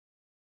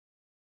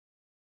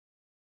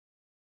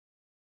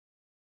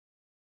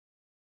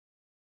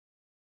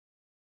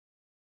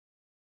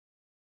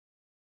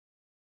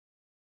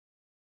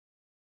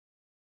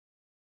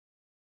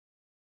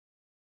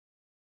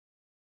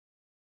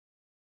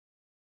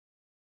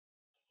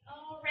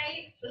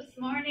right, this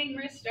morning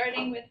we're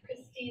starting with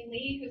Christine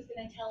Lee, who's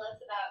going to tell us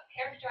about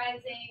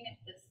characterizing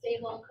the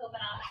stable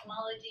Khovanov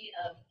homology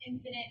of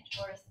infinite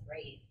torus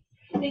braids.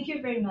 Thank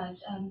you very much.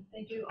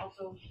 Thank you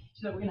also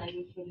to the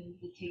organizers for the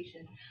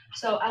invitation.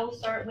 So I will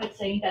start with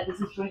saying that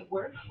this is joint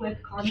work with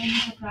Carmen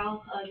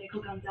Caprau,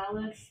 Nicolle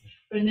Gonzalez,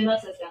 Radmila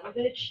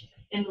Sazdanovic,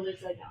 and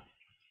Melissa Zhang.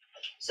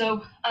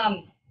 So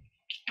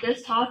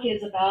this talk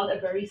is about a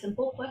very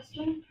simple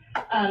question,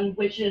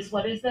 which is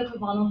what is the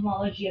Khovanov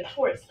homology of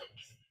torus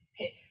links?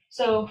 Okay,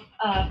 so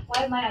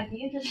why might I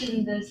be interested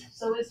in this?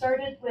 So it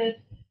started with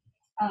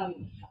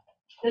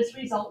this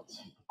result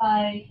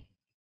by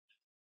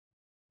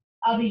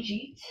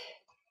Abhijit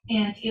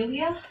and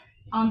Ilya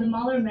on the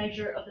molar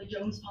measure of the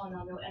Jones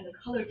polynomial and the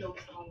color Jones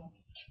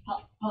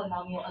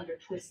polynomial under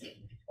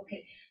twisting.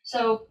 Okay,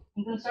 so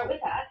I'm going to start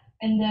with that,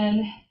 and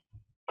then,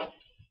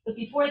 but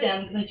before that,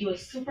 I'm going to do a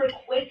super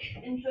quick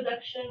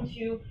introduction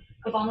to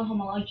Khovanov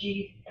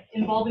homology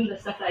involving the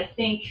stuff that I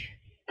think,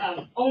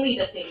 only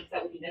the things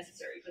that would be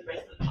necessary for the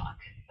rest of the talk.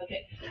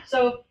 Okay,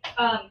 so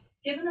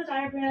given the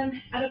diagram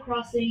at a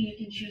crossing, you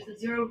can choose the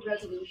 0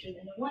 resolution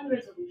and the 1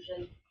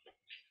 resolution.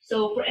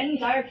 So for any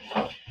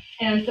diagram,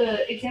 and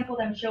the example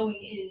that I'm showing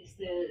is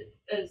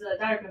a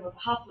diagram of a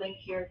hop link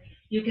here,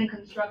 you can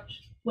construct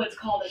what's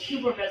called a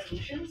cube of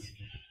resolutions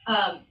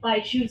by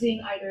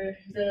choosing either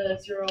the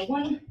 0,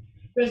 1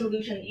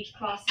 resolution in each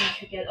crossing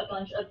to get a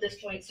bunch of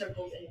disjoint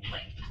circles in the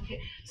plane. Okay,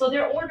 so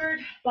they're ordered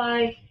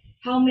by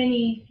how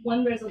many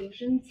 1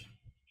 resolutions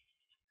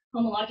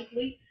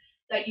homologically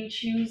that you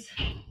choose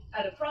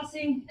at a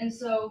crossing, and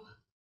so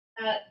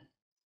at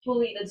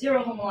fully the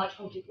 0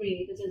 homological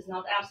degree, this is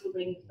not absolute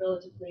grading, it's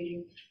relative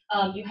grading.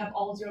 You have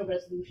all 0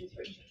 resolutions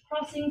for each of the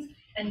crossings,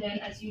 and then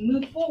as you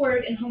move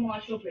forward in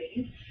homological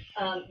grading,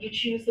 you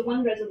choose the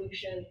 1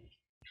 resolution,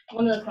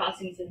 one of the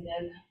crossings, and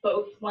then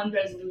both 1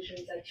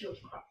 resolutions at 2 of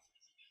the crossings.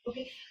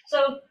 Okay,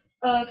 so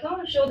I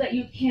want to show that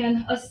you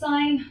can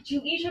assign to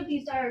each of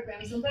these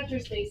diagrams some vector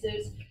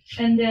spaces,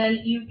 and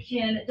then you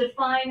can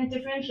define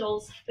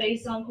differentials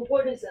based on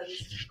coordinates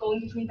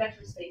going between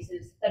vector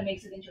spaces that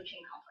makes it into a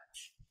chain complex.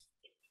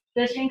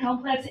 This chain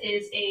complex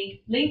is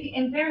a link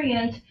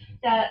invariant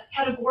that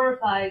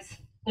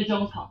categorifies the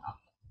Jones polynomial.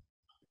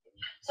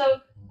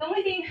 So the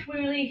only thing we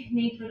really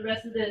need for the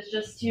rest of this is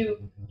just to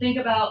think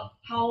about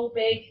how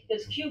big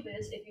this cube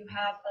is if you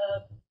have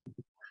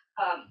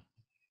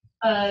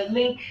a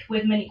link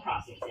with many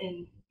crossings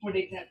in, for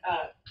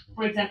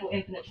example,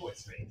 infinite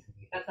torus braids.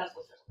 That's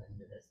what's relevant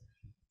to this.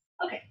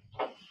 Okay,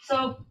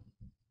 so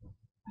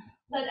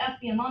let f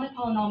be a monic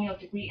polynomial of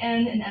degree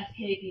n and fk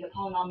be the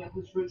polynomial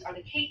whose roots are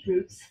the kth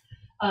roots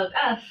of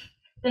f,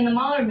 then the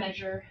molar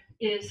measure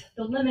is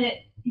the limit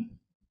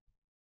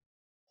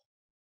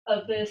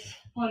of this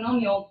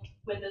polynomial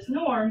with this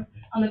norm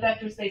on the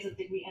vector space of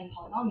degree n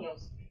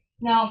polynomials.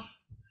 Now,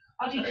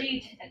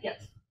 Abhijit,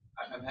 yes?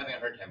 I'm having a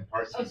hard time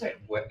parsing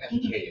what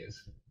fk is.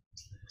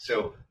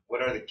 So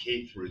what are the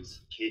kth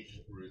roots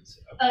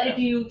of f? If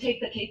you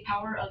take the kth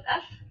power of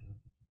f,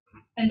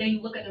 and then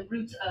you look at the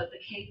roots of the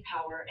kth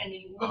power, and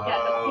then you look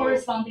at the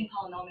corresponding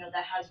polynomial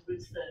that has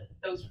roots,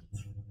 those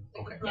roots.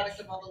 Okay. Product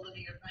of all the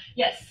linear functions.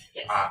 Yes,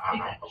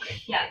 exactly. Okay.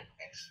 Yeah.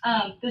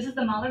 Thanks. This is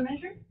the molar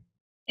measure,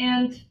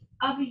 and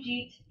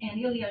Abhijit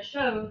and Ilya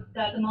show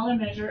that the molar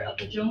measure of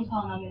the Jones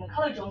polynomial and the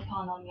color Jones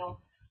polynomial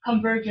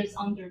converges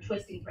under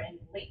twisting for any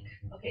link.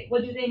 Okay,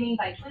 what do they mean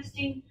by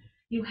twisting?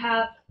 You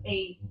have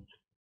a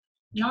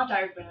knot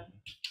diagram.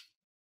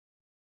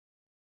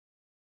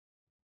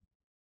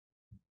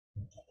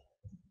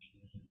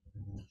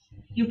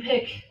 You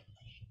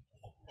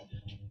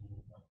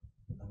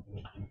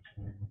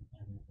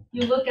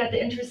look at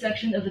the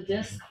intersection of the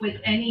disk with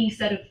any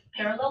set of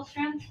parallel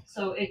strands.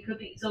 So it could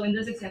be, so in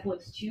this example,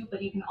 it's 2,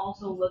 but you can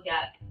also look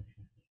at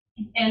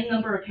n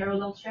number of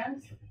parallel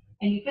strands,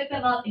 and you pick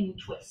them up and you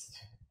twist.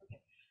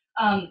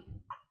 Okay.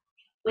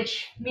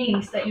 Which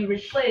means that you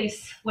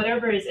replace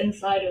whatever is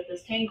inside of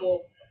this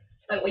tangle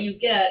by what you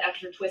get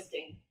after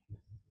twisting.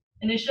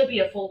 And it should be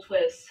a full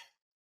twist.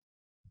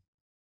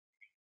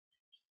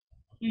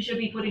 You should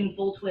be putting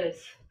full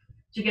twist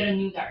to get a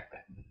new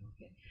diagram.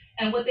 Okay.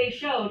 And what they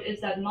showed is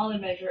that the molar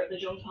measure of the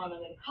Jones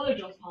polynomial and the color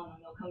Jones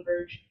polynomial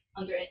converge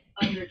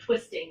under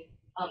twisting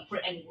for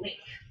any link.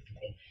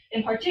 Okay.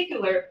 In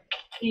particular,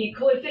 the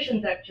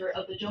coefficient vector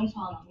of the Jones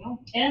polynomial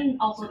and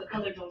also the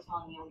color Jones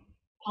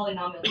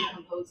polynomial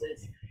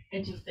decomposes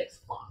into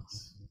fixed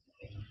blocks.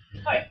 Okay.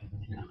 All right.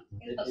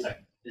 Sorry.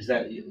 Is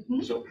that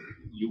so?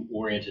 You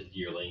oriented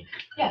your link,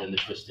 and then the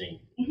twisting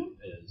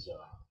is.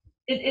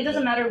 It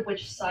doesn't matter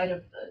which side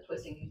of the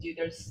twisting you do.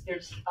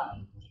 There's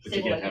But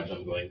you can't have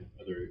them going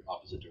other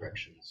opposite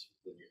directions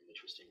when you're in the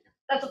twisting.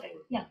 That's okay.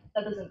 Yeah,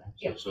 that doesn't matter.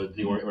 Yeah. So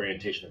the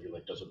orientation of your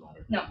link doesn't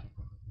matter. No.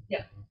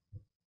 Yeah.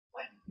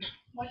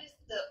 What is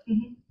the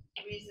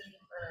reason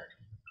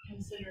for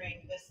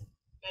considering this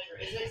measure?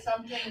 Is it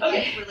something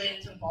that's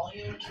related to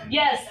volume or something?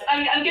 Yes,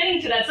 I'm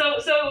getting to that.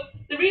 So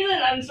the reason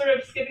I'm sort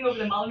of skipping over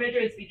the molar measure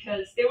is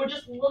because they were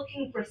just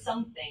looking for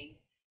something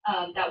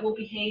that will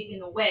behave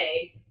in a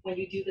way when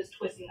you do this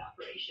twisting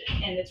operation,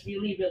 and it's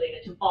really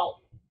related to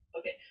volume.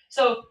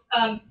 So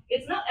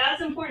it's not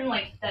as important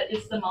like that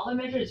it's the Mahler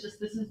measure, it's just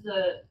this is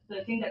the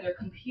thing that they're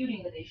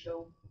computing that they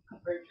show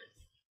convergence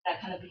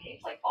that kind of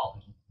behaves like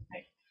volume,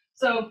 right?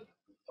 So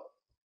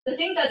the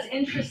thing that's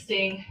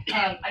interesting,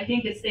 I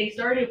think, is they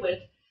started with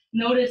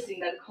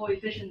noticing that the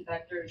coefficient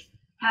vectors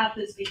have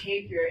this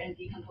behavior and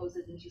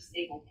decomposes into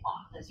stable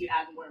blocks as you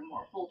add more and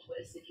more full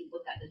twists if you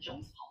look at the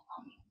Jones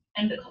polynomial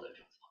and the color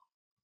Jones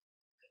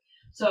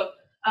polynomial. So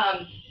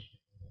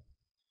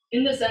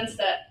in the sense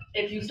that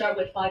if you start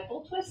with 5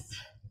 full twists,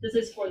 this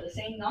is for the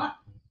same knot,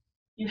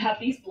 you have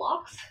these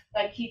blocks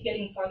that keep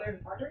getting farther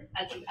and farther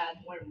as you add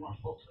more and more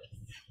full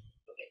twists.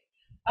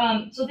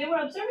 Okay. So they were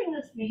observing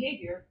this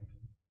behavior,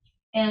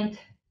 and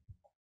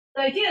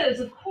the idea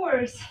is, of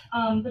course,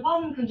 the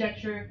volume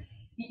conjecture,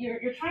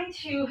 you're trying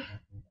to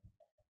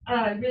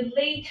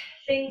relate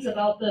things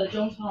about the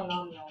Jones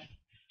polynomial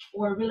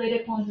or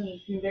related quantum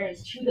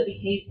invariance to the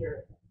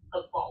behavior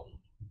of volume.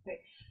 Okay.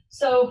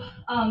 So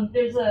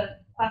there's a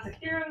classic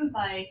theorem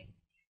by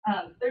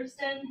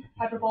Thurston,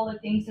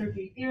 hyperbolic Dehn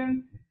surgery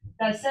theorem,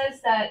 that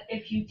says that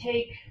if you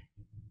take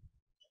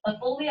a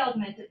fully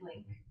augmented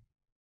link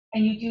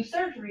and you do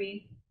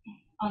surgery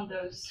on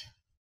those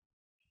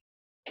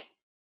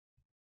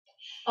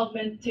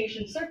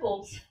augmentation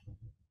circles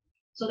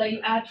so that you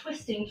add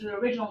twisting to the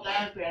original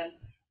diagram,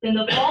 then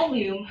the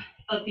volume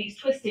of these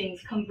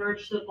twistings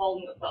converge to the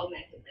volume of the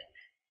augmented link.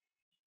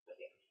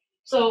 Okay.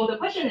 So the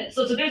question is,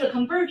 so there's a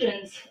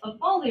convergence of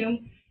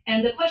volume,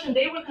 and the question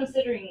they were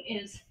considering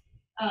is,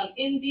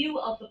 in view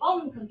of the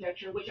volume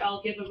conjecture, which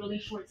I'll give a really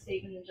short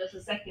statement in just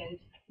a second,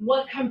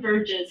 what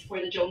converges for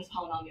the Jones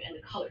polynomial and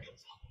the color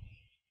Jones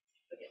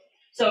polynomial? Okay.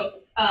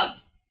 So,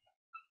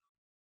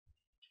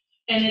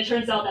 and it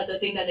turns out that the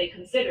thing that they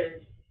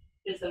considered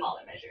is the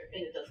Mahler measure,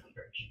 and it does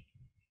converge.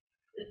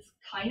 It's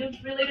kind of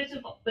related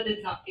to volume, but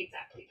it's not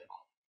exactly to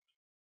volume.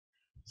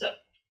 So,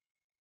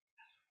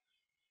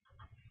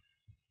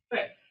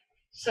 right.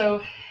 So,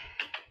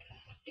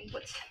 I think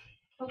what's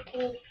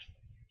helpful,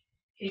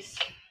 in case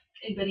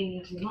anybody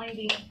needs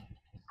reminding,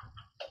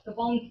 the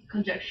volume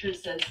conjecture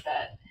says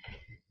that.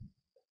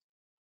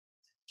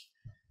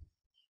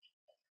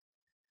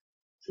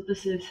 So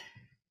this is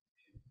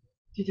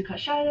due to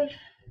Kashayev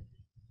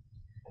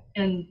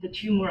and the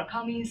 2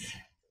 Murakamis.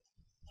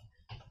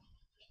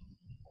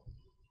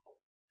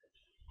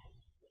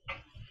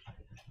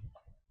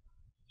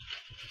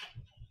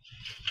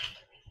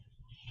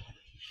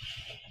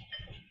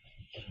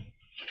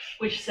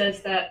 Which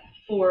says that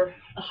for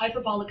a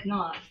hyperbolic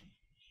knot,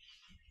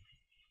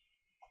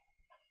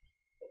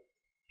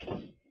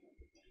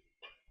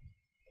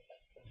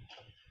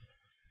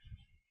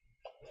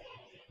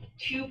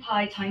 two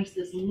pi times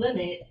this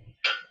limit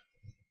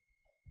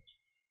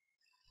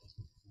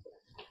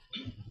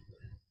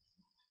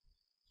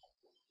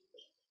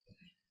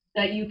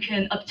that you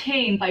can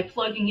obtain by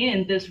plugging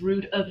in this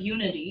root of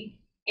unity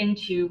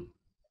into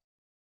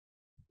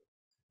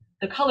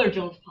the color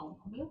Jones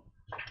polynomial.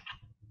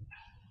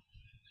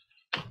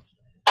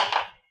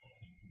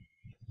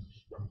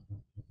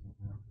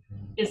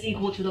 Is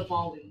equal to the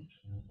volume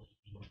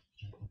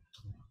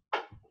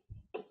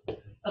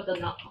of the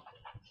knot complement.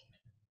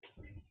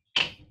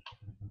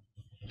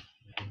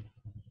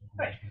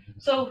 Right.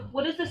 So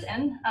what is this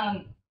n?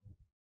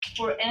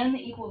 For n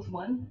equals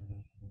 1,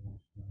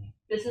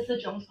 this is the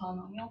Jones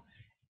polynomial.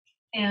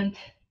 And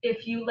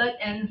if you let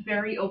n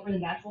vary over the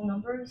natural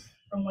numbers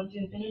from 1 to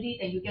infinity,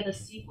 then you get a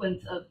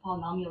sequence of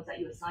polynomials that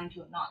you assign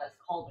to a knot that's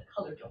called the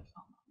color Jones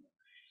polynomial.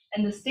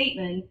 And the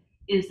statement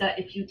is that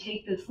if you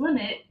take this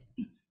limit,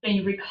 then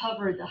you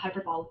recover the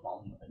hyperbolic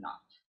volume of the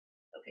knot.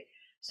 Okay,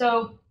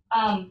 so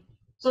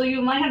so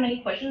you might have many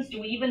questions. Do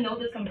we even know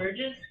this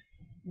converges?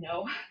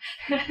 No,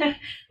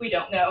 we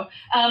don't know.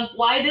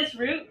 Why this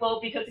root? Well,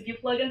 because if you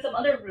plug in some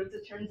other roots,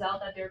 it turns out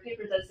that there are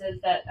papers that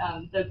says that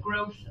the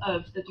growth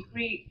of the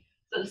degree,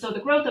 so the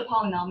growth of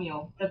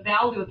polynomial, the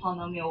value of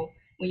polynomial,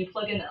 when you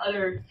plug in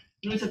other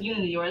roots of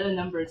unity or other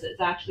numbers,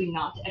 it's actually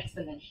not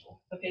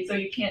exponential. Okay, so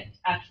you can't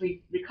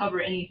actually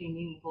recover anything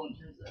meaningful in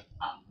terms of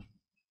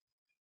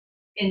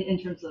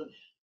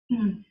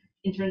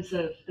in terms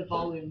of the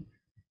volume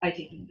by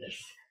taking this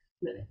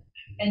limit.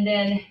 And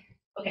then,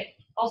 okay,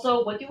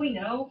 also, what do we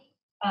know?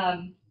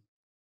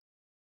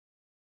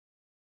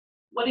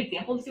 What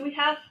examples do we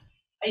have?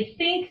 I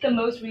think the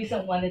most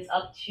recent one is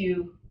up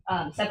to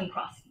 7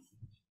 crossings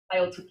by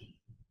Otsuki.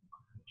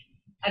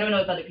 I don't know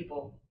if other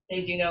people,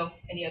 Dave, do you know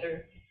any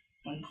other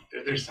ones?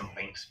 There's some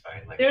links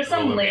by like. There's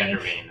some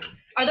links.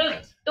 Are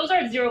those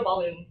are 0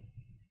 volume?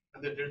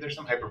 There's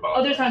some hyperbolic.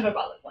 Oh, there's some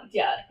hyperbolic ones.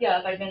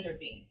 Yeah, by Van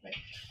Veen.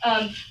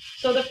 Right.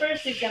 So the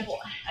first example,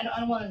 I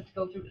don't want to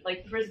go through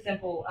like the first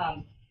example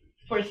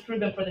first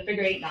proven for the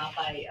figure 8 knot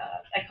by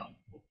Ekholm.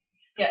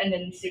 Yeah, and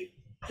then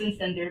since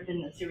then there have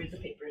been a series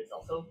of papers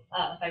also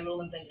by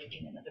Roland Van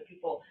Veen and other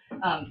people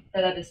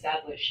that have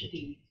established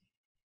the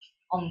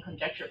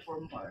conjecture for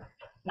more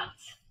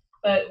knots.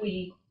 But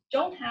we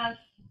don't have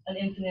an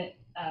infinite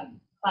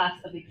class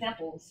of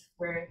examples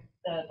where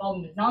the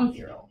volume is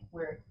non-zero,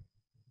 where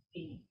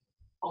the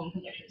volume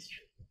conjecture is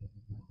true.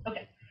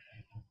 Okay.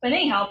 But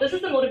anyhow, this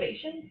is the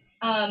motivation.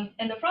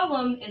 And the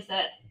problem is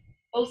that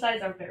both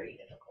sides are very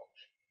difficult.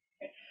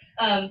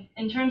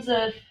 In terms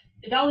of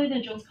evaluating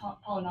the Jones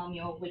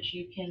polynomial, which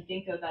you can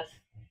think of as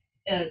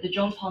the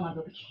Jones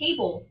polynomial, the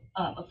cable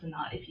of the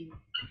knot,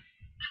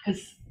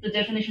 because the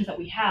definitions that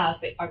we have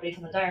are based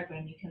on the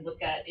diagram, you can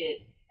look at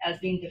it as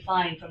being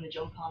defined from the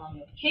Jones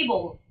polynomial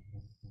cable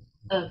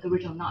of the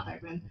original knot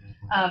diagram.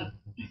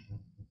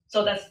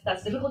 So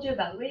that's difficult to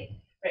evaluate,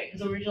 right?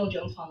 Because the original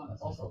Jones polynomial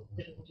is also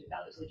difficult to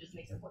evaluate, so it just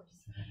makes it worse.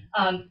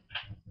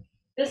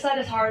 This side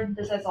is hard,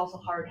 this side is also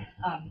hard,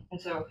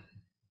 and so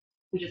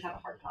we just have a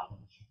hard problem.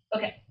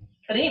 Okay,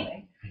 but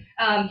anyway,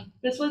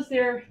 this was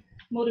their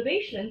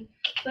motivation,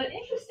 but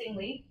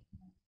interestingly,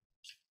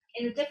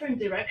 in a different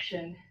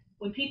direction,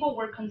 when people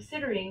were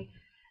considering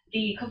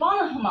the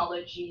Khovanov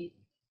homology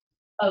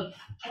of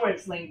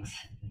Torus links,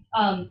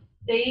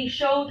 they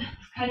showed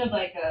kind of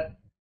like a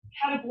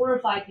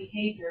categorified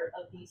behavior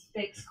of these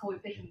fixed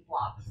coefficient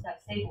blocks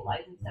that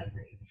stabilize and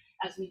separate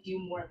as we do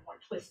more and more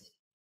twisting.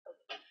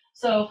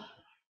 So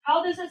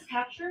how this is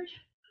captured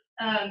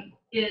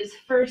is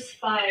first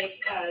by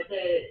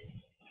the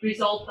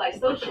result by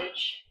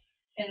Stošić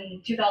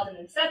in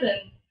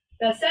 2007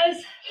 that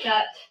says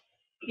that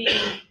the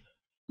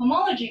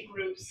homology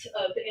groups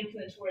of the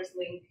infinite Torus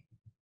link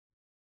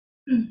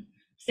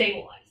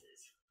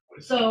stabilizes. What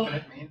does So-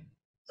 infinite mean?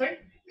 Sorry?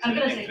 Is I'm it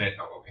gonna say- infinite?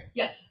 Oh, okay.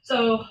 Yeah,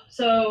 so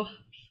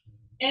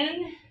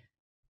n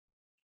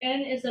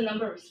is the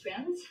number of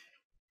strands,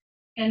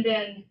 and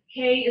then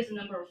k is the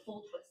number of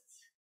full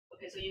twists.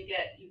 Okay, so you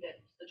get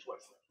the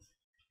Torus links.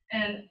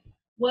 And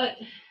what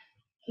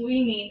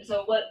we mean,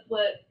 so what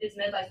is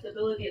meant by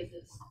stability is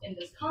this, in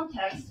this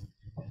context,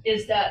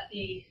 is that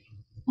the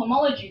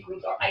homology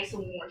groups are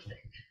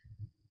isomorphic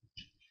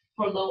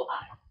for low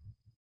I.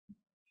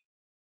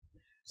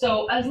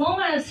 So as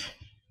long as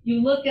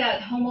you look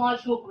at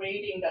homological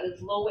grading that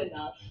is low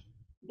enough,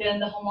 then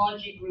the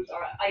homology groups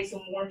are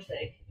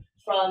isomorphic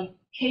from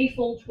k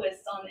full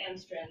twists on n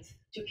strands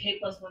to k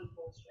plus 1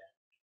 full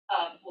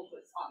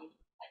twists on n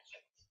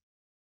strands.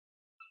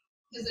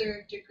 Is there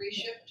a degree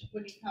shift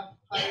when you have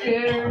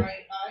There-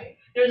 higher I?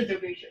 There's a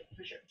degree shift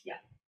for sure, yeah.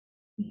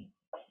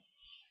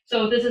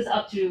 So this is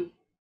up to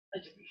a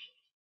degree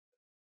shift.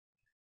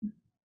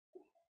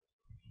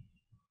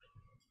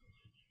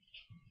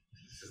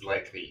 This is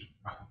like the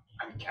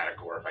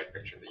uncategorified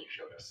picture that you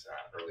showed us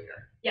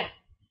earlier.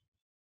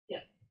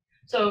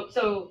 So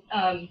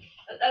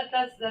that's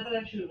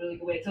actually a really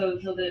good way. So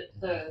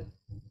the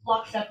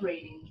block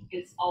separating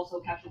is also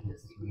captured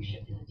this degree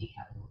shift in the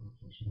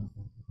decategorization.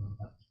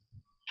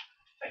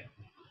 Right.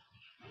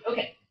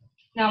 Okay.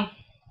 Now,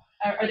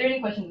 are there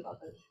any questions about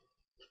this?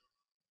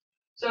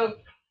 So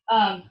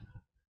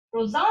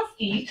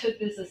Rozansky took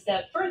this a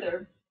step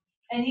further,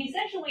 and he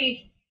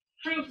essentially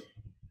proved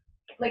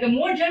like a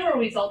more general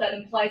result that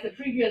implies the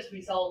previous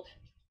result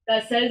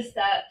that says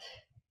that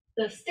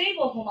the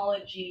stable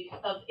homology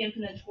of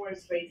infinite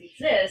torus braids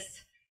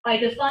exists by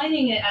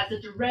defining it as the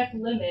direct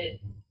limit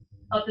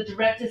of the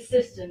directed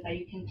system that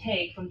you can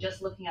take from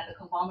just looking at the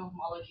Khovanov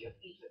homology of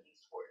each of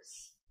these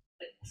torus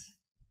links.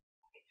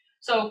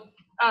 So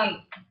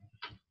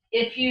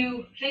if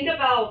you think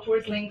about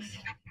torus links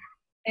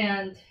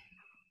and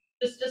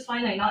just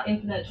finite, not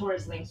infinite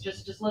torus links,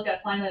 just look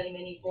at finite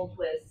many full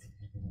twists,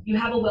 you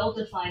have a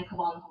well-defined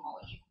Khovanov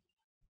homology.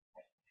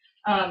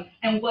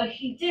 And what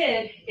he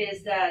did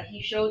is that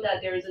he showed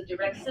that there is a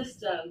direct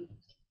system,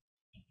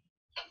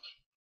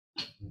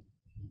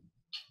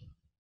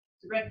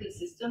 directed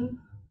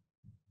system,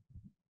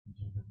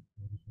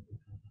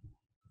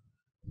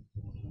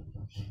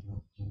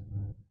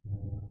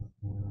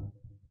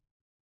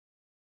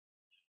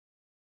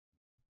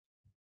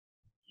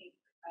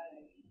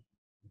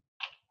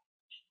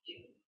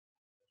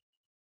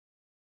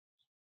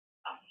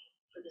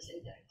 for this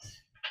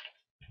index,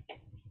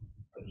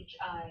 for each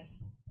I,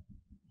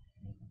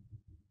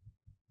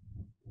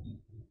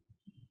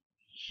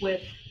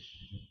 with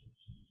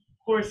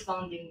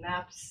corresponding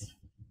maps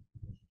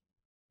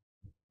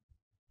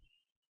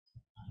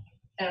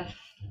F,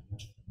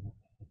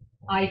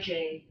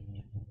 Ij,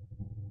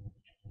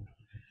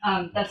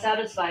 that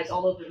satisfies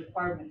all of the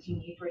requirements you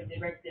need for a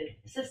directed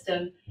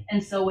system,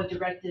 and so a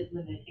directed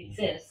limit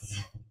exists.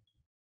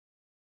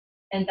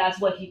 And that's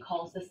what he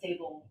calls the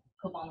stable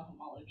Khovanov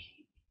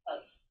homology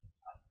of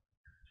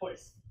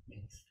torus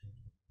links.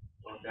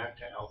 Going back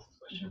to Al's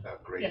question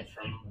about grading Yes.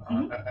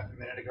 from a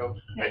minute ago,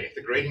 right? If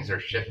the gradings are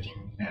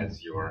shifting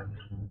as your,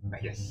 I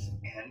guess,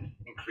 n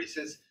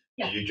increases,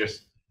 Yeah. do you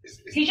just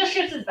He just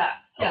shifts it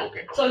back. Oh, Yeah.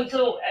 okay.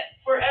 So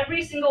for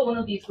every single one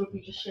of these groups,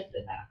 we just shift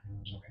it back.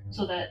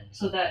 So that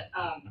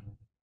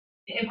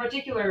in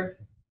particular,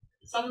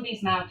 some of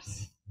these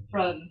maps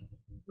from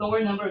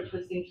lower number of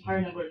twisting to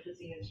higher number of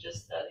twisting is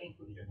just the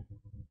inclusion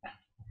map.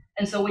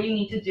 And so what you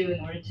need to do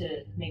in order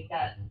to make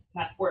that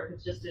map work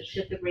is just to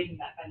shift the grading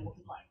back by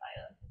multiplying by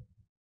a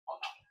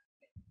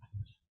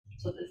polynomial.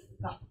 So this is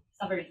not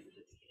very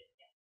sophisticated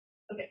yet.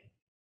 Okay.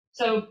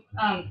 So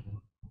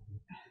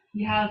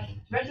you have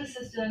directed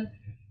system,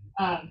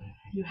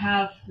 you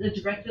have the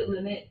directed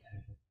limit,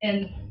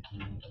 And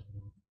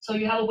so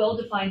you have a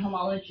well-defined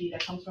homology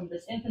that comes from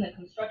this infinite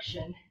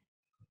construction.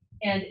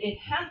 And it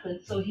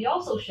happens, so he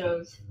also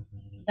shows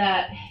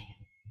that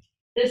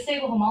this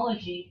stable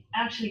homology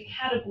actually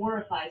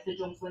categorifies the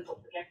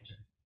Jones-Wenzl projector.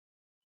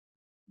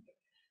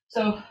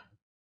 So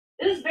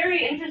this is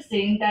very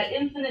interesting that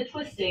infinite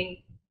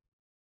twisting,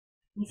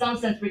 in some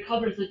sense,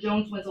 recovers the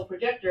Jones-Wenzl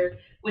projector,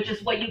 which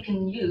is what you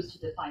can use to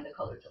define the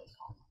color Jones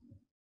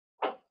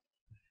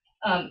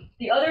polynomial.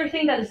 The other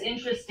thing that is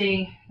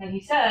interesting that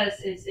he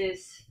says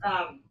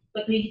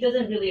but he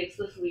doesn't really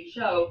explicitly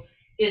show,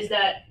 is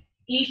that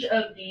each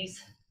of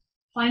these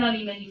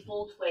finitely many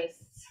full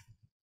twists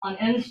on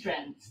n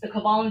strands, the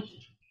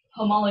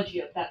homology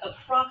of that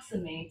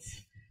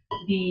approximates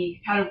the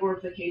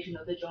categorification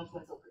of the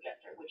Jones-Wenzl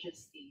projector, which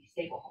is the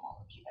stable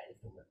homology that is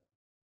the limit.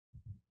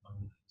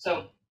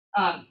 So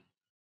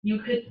you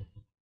could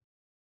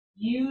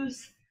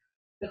use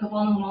the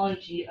Khovanov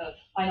homology of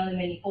finitely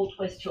many full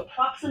twists to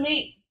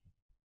approximate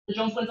the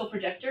Jones-Wenzl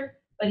projector,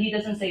 but he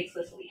doesn't say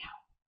explicitly how.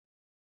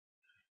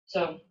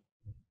 So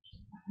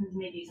this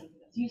may be something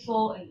that's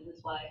useful, and this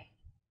is why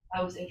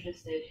I was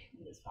interested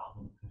in this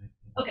problem.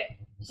 Okay,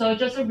 so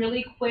just a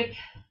really quick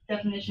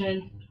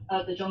definition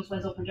of the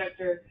Jones-Wenzl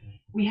projector.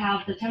 We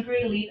have the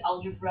temporary leaf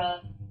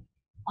algebra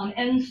on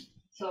n,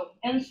 so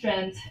n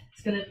strands.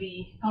 It's going to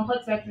be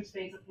complex vector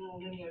space of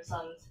linear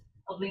sums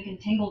of Lincoln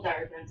tangle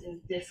diagrams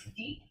in disk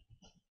D.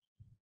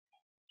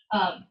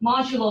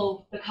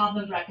 Modulo the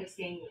Kaufman bracket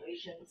scaling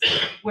relations,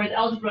 where the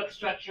algebraic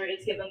structure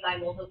is given by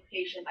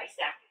multiplication by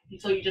stacking.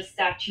 So you just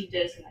stack two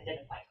disks and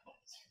identify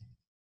points.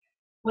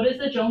 What is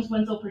the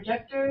Jones-Wenzl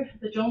projector?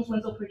 The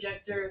Jones-Wenzl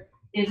projector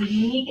is a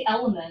unique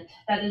element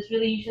that is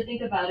really, you should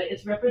think about it,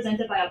 it's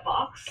represented by a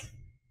box,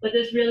 but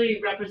this really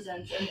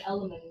represents an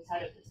element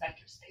inside of this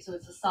vector space. So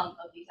it's a sum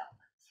of these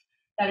elements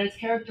that is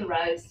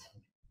characterized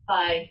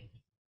by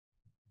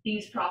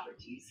these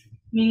properties,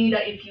 meaning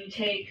that if you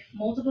take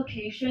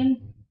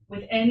multiplication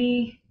with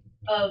any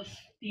of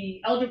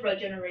the algebra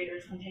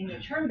generators containing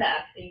a term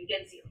back, then you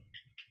get 0.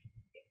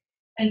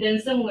 And then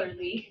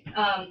similarly,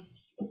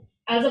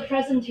 as a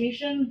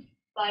presentation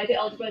by the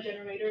algebra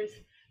generators,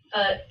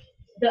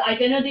 the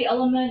identity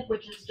element,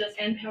 which is just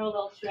n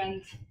parallel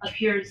strands,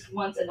 appears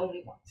once and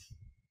only once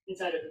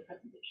inside of the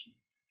presentation.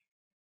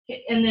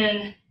 Okay, and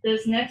then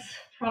this next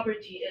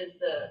property is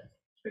the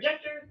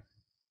projector.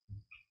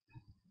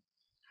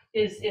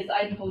 Is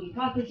idempotent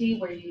property,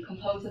 where you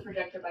compose the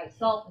projector by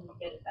itself and you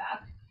get it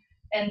back.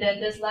 And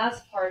then this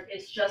last part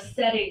is just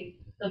setting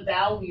the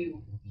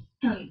value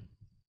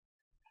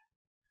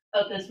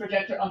of this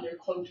projector under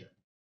closure.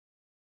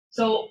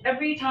 So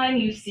every time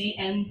you see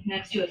n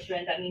next to a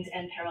strand, that means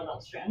n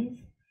parallel strands.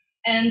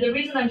 And the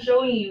reason I'm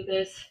showing you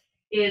this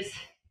is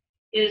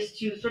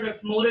to sort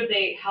of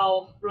motivate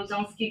how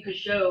Rozansky could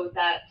show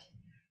that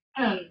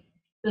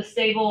the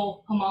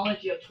stable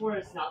homology of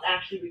torus knots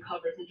actually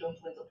recovers the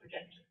Jones-Wenzl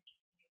projector.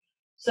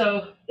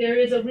 So there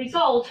is a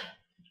result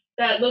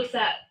that looks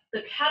at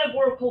the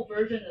categorical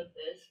version of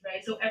this,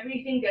 right? So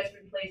everything gets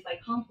replaced by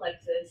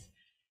complexes,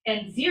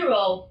 and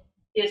 0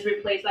 is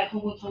replaced by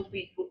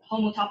homotopically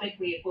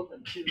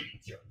equivalent to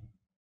 0,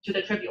 to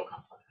the trivial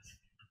complex.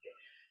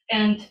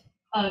 And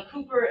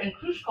Cooper and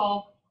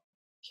Krushkov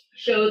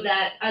showed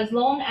that as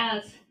long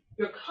as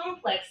your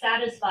complex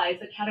satisfies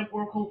the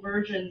categorical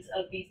versions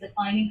of these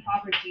defining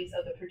properties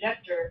of the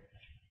projector,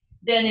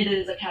 then it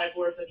is a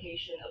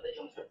categorification of the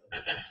Jones-Wenzl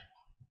projector.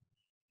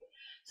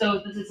 So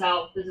this is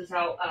how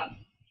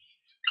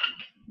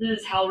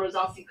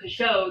Rozansky could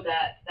show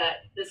that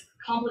this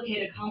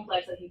complicated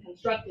complex that he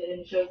constructed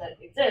and shows that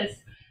it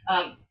exists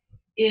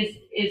is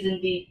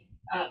indeed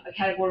a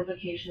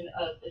categorification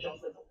of the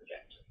Jones-Wenzl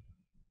projector.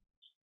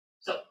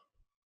 So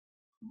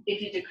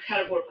if you did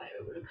categorify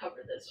it, would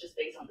recover this just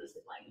based on this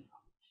defining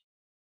property.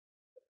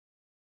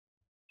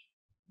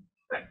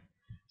 Right.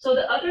 So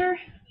the other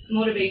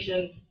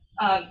motivation,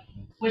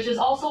 which is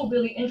also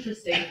really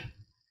interesting,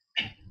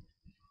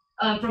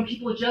 from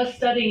people just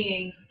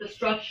studying the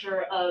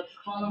structure of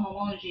Khovanov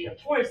homology of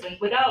torus rings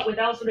without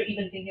sort of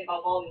even thinking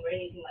about volume or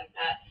anything like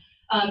that,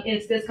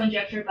 is this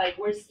conjecture by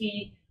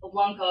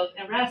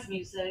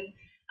Gorsky-Oblomkov-Rasmussen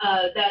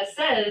that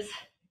says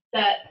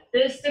that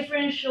this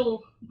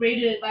differential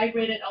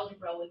vibrated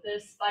algebra with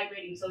this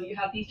vibrating, so you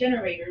have these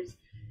generators,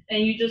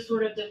 and you just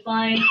sort of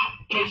define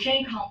a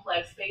chain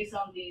complex based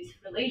on these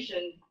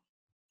relations,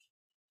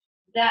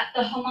 that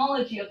the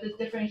homology of this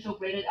differential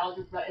graded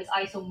algebra is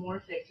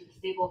isomorphic to the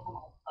stable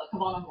Khovanov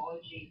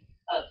homology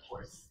of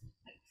torus.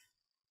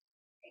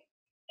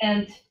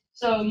 And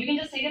so you can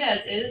just take it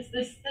as is.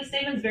 This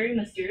statement is very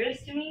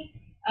mysterious to me.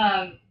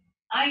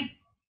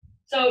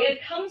 So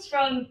it comes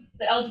from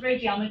the algebraic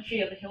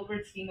geometry of the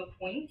Hilbert scheme of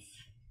points,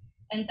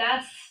 and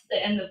that's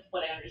the end of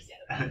what I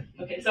understand about it.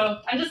 Okay,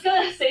 so I'm just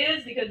gonna say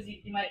this because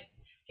you might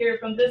hear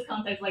from this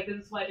context, like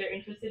this is why they're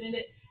interested in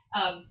it.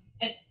 And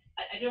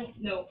I don't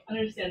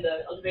understand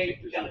the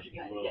algebraic geometry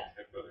behind it. Yeah.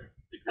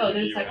 Oh,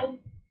 there's a typo?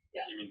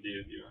 Yeah. You mean D.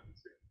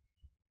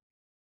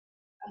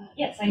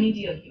 Yes, I mean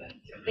DOU.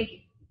 Thank you.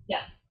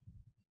 Yeah.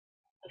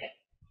 Okay.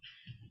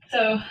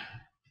 So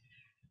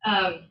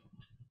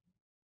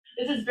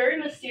This is very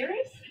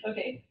mysterious,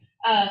 okay,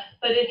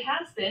 but it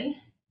has been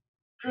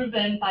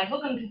proven by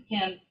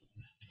Hockenkamp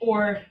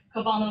for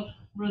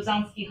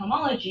Khovanov-Rozansky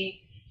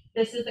homology.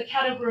 This is the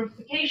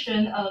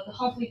categorification of the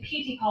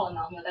Humphrey-Petty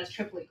polynomial that's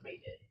triply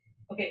graded.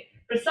 Okay,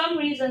 for some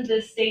reason,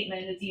 this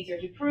statement is easier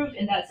to prove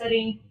in that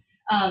setting,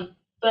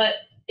 but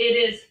it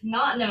is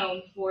not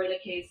known for the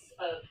case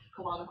of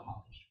Khovanov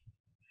homology.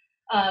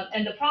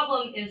 And the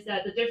problem is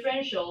that the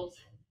differentials,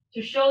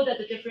 to show that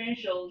the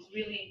differentials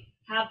really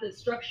have this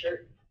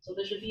structure, so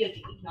this should be a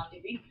D, not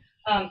degree,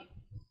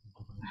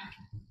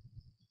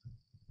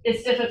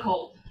 it's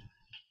difficult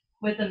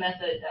with the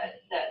method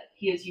that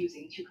he is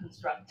using to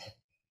construct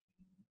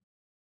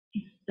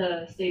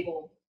the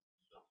stable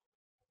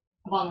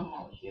Khovanov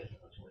homology of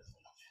Torus.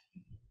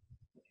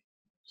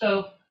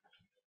 So I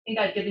think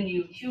I've given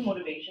you two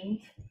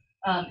motivations,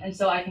 and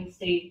so I can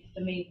state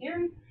the main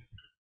theorem,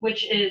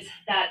 which is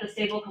that the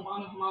stable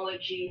Khovanov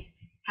homology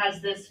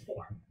has this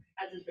form,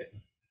 as is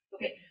written.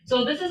 Okay,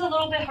 so this is a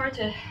little bit hard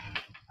to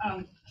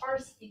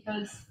parse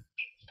because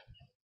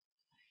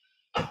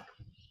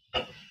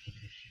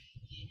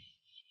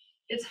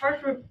it's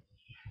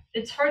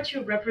hard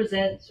to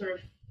represent sort of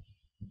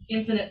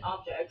infinite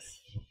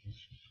objects.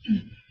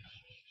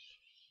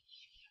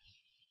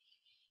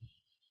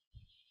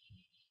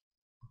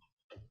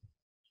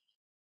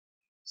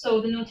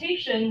 So the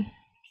notation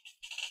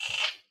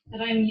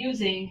that I'm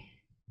using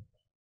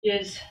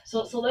is,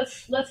 so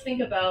let's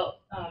think about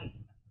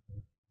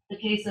the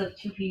case of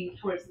 2p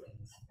Torus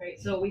links, right?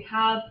 So we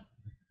have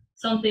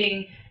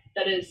something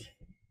that is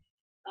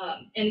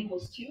n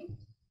equals 2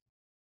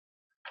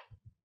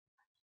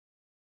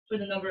 for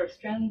the number of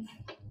strands.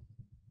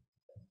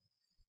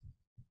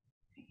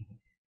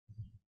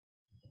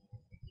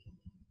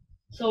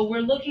 So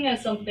we're looking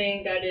at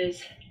something that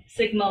is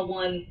sigma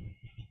 1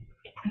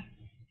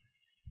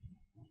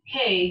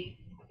 k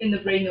in the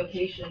Braid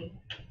notation.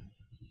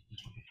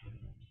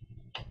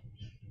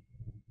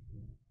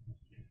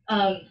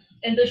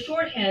 And the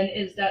shorthand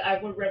is that I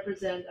would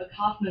represent a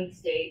Kaufman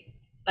state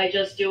by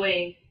just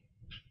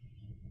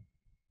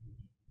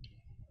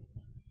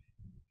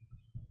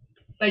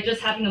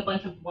having a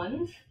bunch of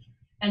ones,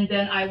 and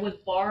then I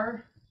would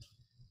bar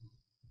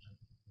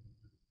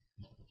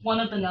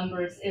one of the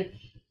numbers if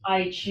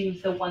I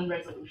choose the one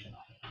resolution of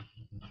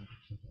it.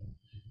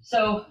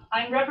 So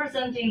I'm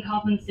representing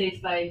Kaufman states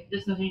by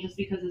this notation just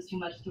because it's too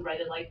much to write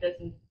it like this,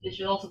 and it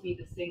should also be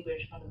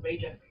distinguished from the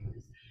Braid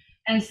generators.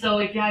 And so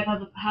if I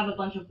have a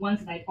bunch of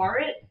ones and I bar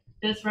it,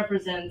 this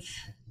represents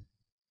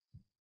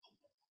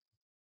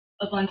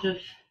a bunch of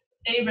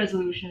A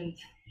resolutions.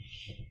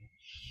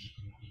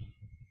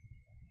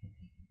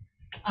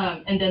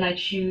 And then I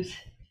choose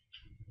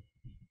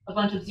a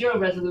bunch of 0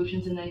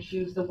 resolutions and then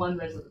choose the 1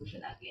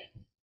 resolution at the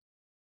end.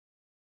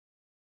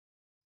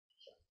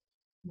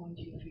 1,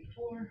 2, 3,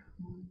 4,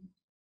 1,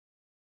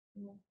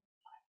 4, 5.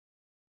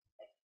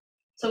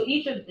 So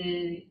each of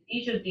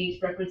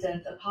these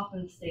represents a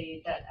Kaufman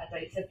state that, as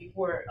I said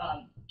before,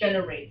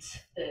 generates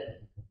the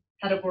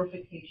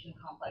categorification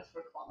complex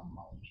for Khovanov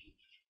homology.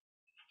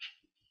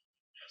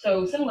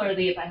 So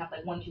similarly, if I have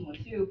like 1, 2, 1,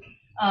 2,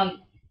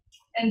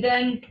 and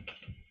then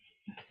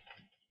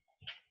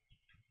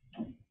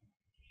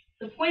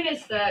the point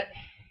is that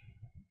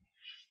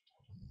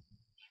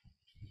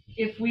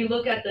if we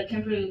look at the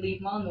temporally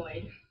leaf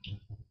monoid,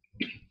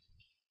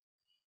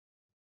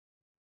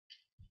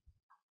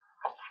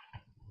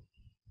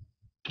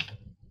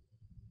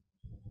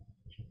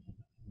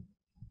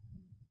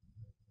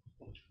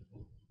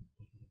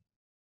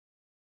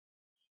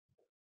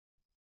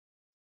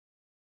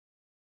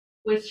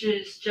 which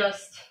is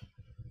just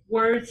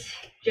words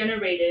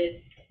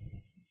generated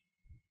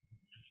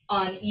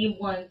on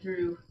E1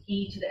 through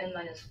E to the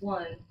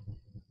n-1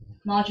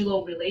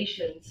 modulo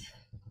relations,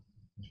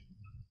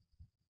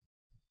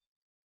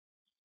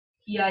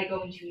 EI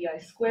going to EI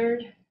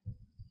squared,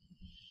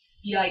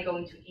 EI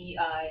going to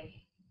EI,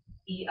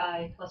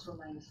 EI plus or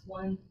minus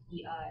 1,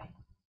 EI,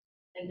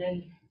 and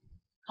then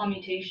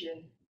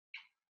commutation,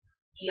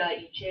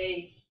 EI,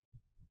 EJ,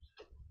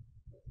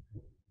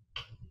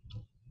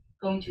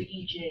 going to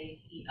EJ,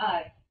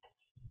 EI.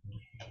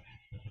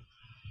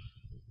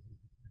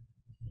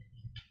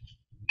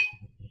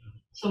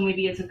 So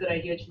maybe it's a good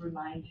idea to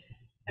remind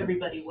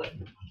everybody what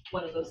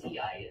one of those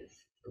EI is.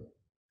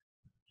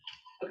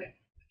 Okay,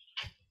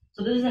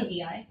 so this is an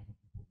EI.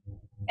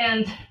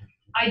 And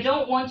I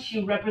don't want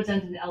to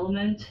represent an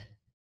element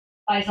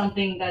by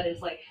something that is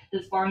like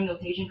this barring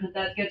notation, because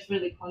that gets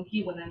really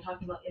clunky when I'm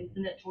talking about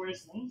infinite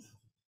torus links.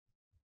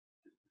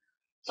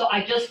 So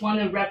I just want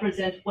to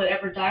represent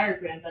whatever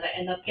diagram that I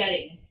end up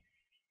getting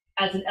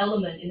as an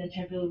element in a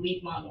temporally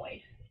leaf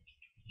monoid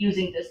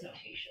using this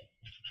notation.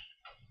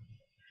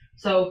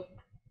 So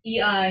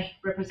EI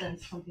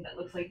represents something that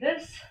looks like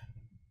this.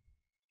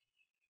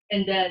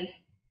 And then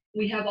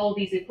we have all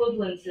these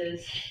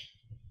equivalences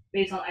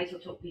based on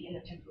isotopy in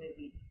a temporally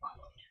leaf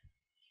monoid.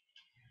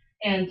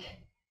 And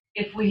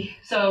if we,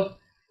 so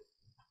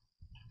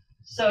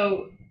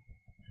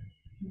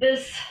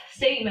this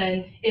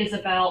statement is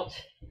about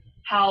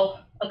how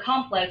a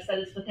complex that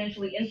is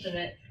potentially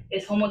infinite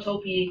is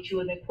homotopy to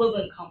an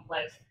equivalent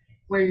complex,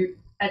 where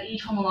at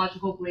each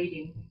homological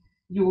grading,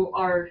 you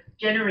are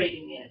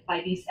generating it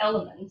by these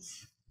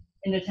elements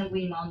in the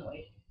template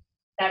monoid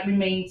that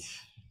remains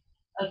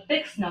a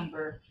fixed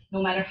number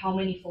no matter how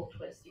many full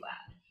twists you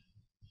add.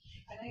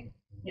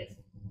 Yes.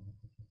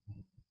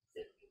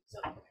 So,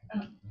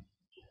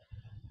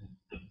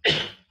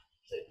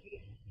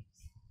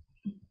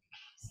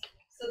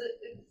 so that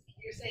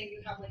you're saying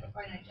you have like a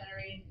finite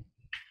generating.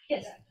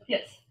 Yes.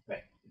 Yes.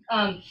 Right.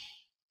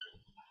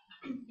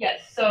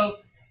 Yes. So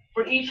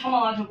for each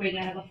homological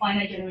gradient, I have a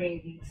finite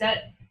generating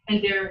set,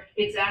 and they're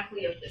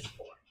exactly of this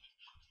form.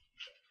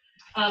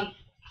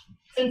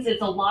 Since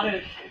it's a lot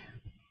of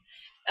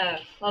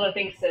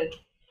things to,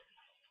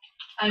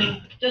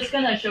 I'm just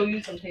gonna show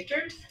you some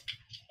pictures,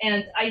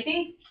 and I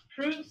think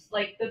proofs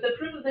like the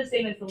proof of this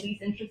statement is the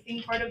least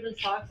interesting part of this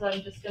talk. So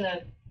I'm just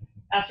gonna,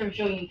 after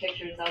showing you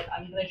pictures,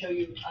 I'm gonna show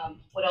you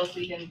what else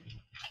we can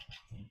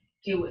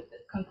do with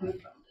it, conclude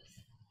from this.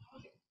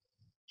 Okay.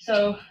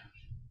 So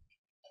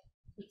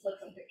let's look at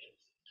some pictures.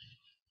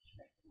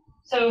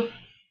 So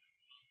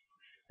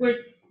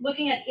we're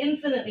looking at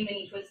infinitely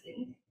many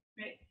twistings,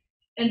 right?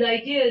 And the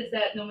idea is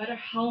that no matter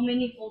how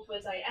many full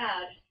twists I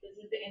add, this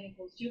is the n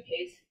equals 2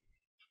 case,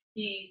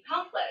 the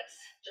complex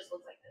just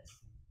looks like this.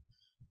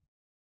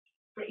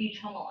 For each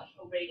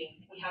homological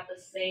grading, we have the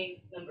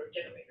same number of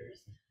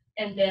generators.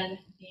 And then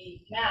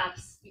the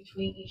maps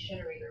between each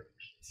generator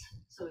repeats.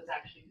 So it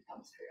actually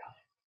becomes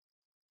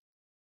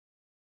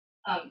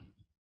periodic.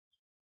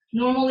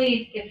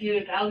 Normally, if you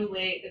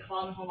evaluate the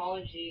Khovanov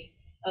homology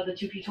of the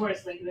 2p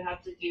torus link, you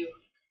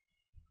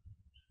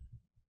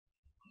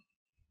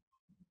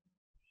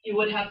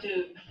would have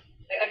to,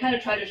 I kind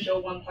of try to show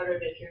one part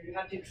of it here. You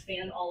have to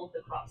expand all of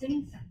the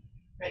crossings,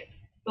 right?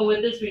 But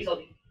with this result,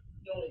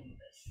 you only do this.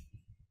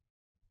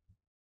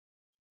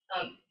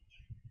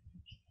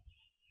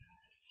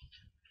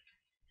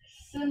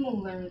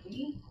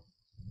 Similarly,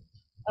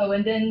 oh,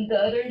 and then the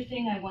other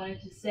thing I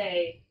wanted to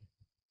say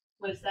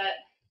was that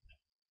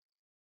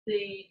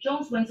the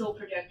Jones-Wenzl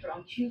projector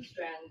on 2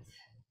 strands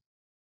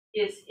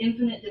is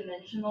infinite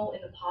dimensional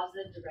in the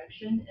positive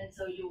direction, and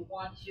so you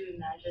want to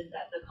imagine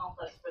that the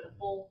complex for the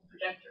full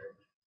projector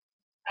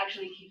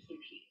actually keeps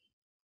repeating.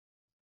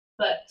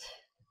 But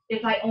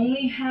if I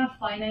only have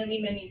finitely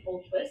many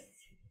full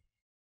twists,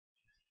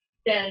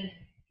 then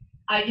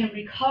I can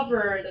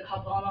recover the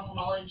Khovanov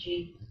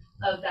homology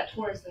of that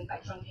torus link by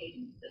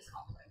truncating this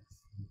complex.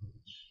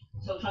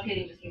 So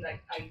truncating just means I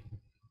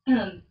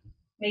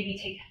maybe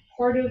take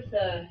part of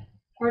the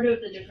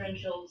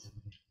differentials,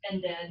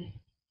 and then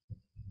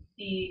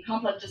the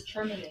complex just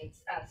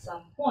terminates at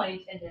some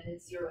point, and then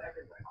it's 0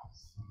 everywhere else.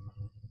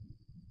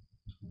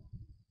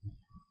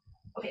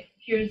 Okay,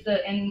 here's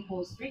the n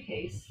equals 3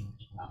 case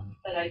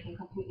that I can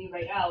completely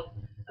write out.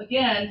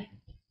 Again,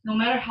 no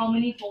matter how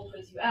many full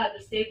twists you add,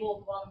 the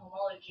stable Khovanov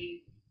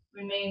homology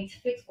remains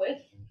fixed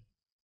with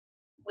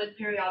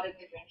periodic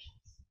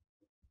differentials.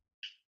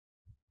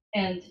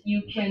 And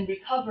you can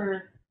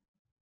recover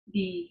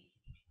the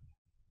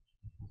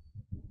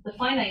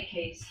finite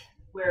case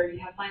where you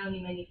have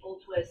finitely many full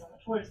twists on the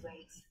torus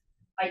links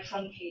by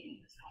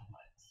truncating this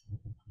complex.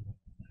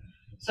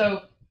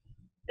 So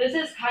this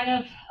is kind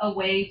of a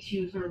way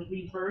to sort of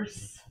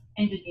reverse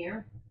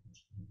engineer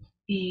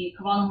the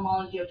Khovanov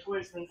homology of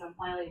torus links on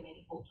finitely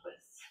many full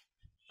twists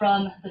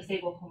from the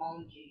stable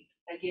homology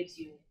that gives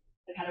you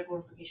the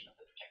categorification of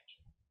the projector.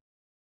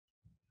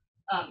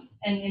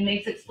 And it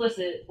makes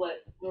explicit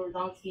what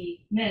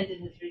Rozansky meant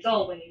in his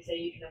result when you say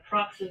you can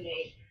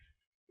approximate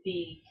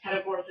the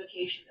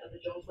categorification of the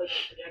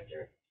Jones-Wenzl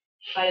projector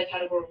by the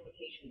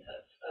categorification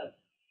of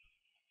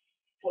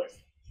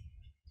force.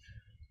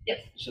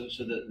 Yes. So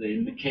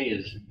the K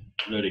is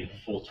noting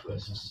full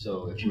twists.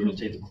 So if you were to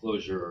take the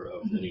closure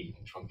of any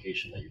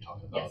truncation that you're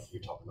talking about, Yes.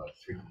 you're talking about a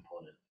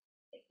 3-component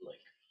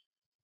link.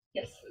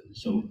 Yes.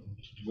 So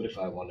what if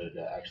I wanted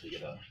to actually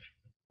get a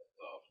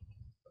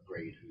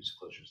braid whose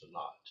closures are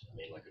not? I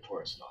mean, like a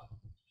torus knot.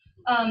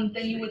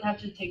 Then you would have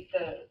to take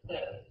the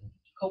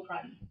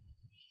coprime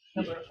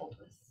number of full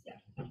twists. Yeah.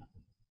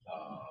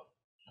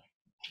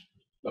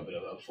 No, but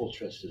a full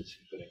twist is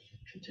going to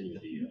continue the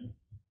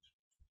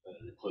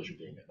closure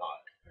being a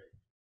knot, right?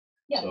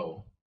 Yeah.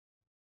 So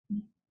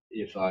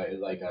if I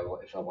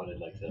wanted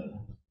like the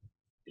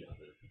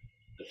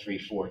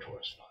 3-4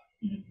 torus knot,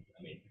 I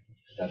mean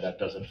that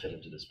doesn't fit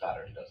into this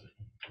pattern, does it?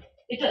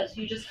 It does.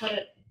 You just cut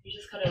it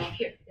off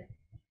here. Yeah.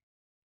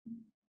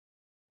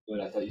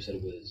 But I thought you said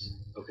it was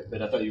okay.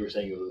 But I thought you were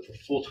saying with a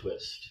full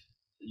twist,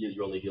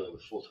 you're only dealing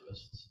with full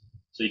twists.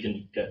 So you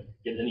can get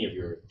any of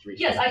your 3.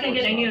 Yes, I can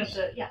get any of knots,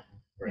 the right? yeah.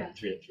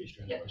 3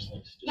 strand torus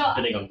links, just No,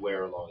 depending on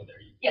where along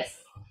there you.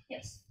 Yes.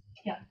 Yeah.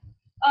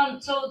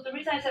 So the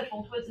reason I said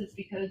full twist is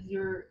because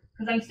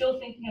I'm still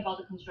thinking about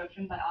the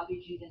construction by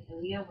Abhijit and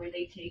Ilya where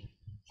they take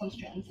some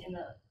strands in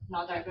the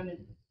knot diagram,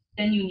 and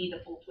then you need a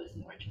full twist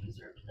in order to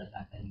preserve the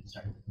fact that you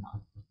started with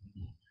knot.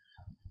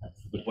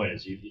 That's But the point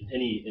is,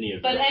 any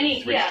of But your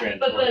any, three yeah, strand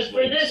but torus for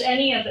links, this,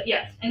 any of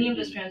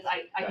the strands,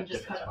 I Got can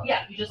just different cut, spots.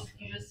 yeah, you just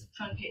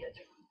truncate at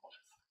different points.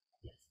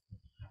 Yes.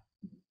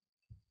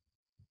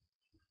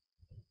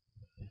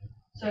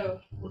 So,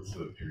 What's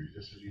the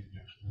periodicity?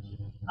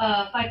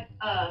 five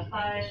Plus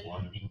one or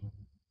something?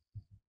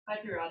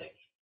 periodic.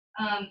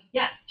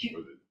 Yeah, two,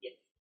 Or the- yes,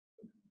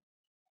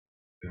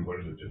 And what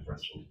are the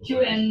differentials?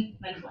 2n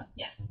minus 1,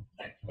 yeah.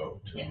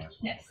 Oh, two Yeah, minus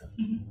one. yes.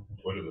 Okay. Mhm.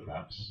 What are the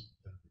maps?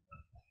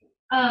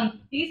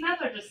 These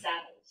maps are just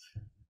saddles.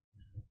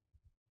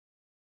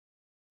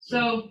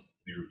 So,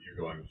 You're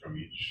going from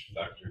each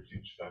factor to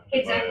each factor?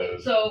 exactly, via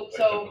so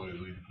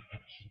typically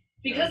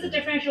because the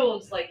differential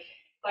is like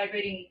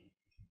vibrating,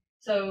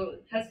 so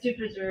it has to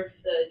preserve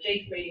the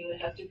jth grading,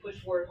 it has to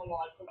push forward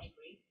homological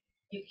degree.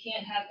 You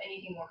can't have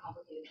anything more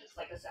complicated, just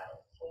like a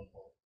saddle going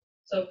forward.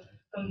 So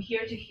from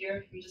here to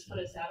here, you just put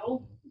a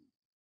saddle,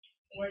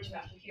 in order to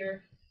map to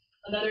here,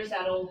 another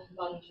saddle,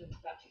 bottom to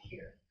map to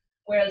here.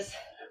 Whereas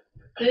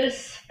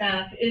this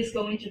map is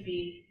going to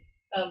be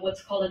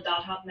what's called a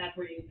dot hop map,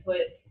 where you put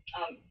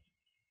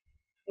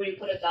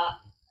a dot,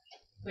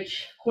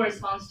 which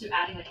corresponds to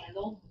adding a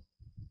handle.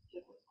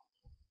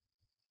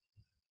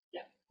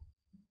 Yeah.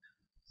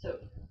 So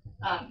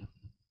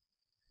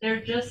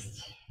they're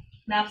just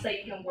maps that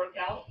you can work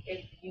out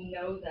if you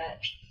know that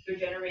your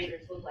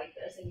generators look like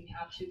this and you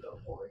have to go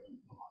forward and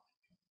come on.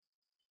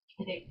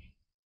 I think.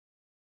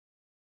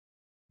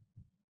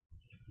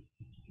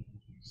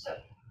 So,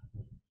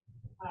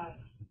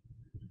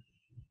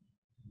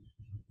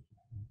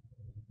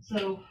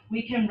 so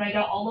we can write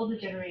out all of the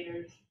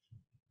generators,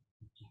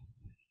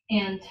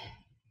 and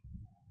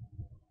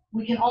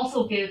we can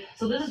also give,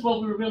 so this is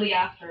what we're really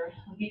after,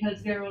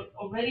 because there are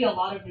already a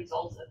lot of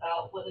results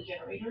about what the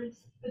generators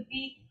could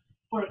be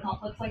for a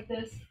complex like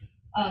this.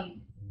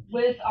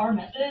 With our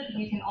method,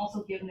 we can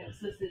also give an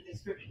explicit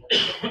description of the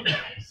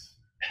differentials,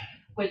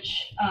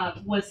 which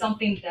was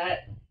something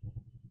that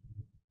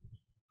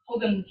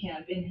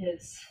Oblomkov in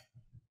his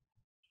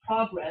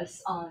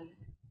progress on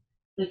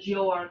the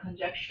GOR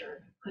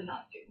conjecture could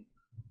not do,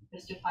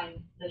 is to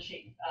find the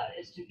shape,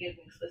 is to give an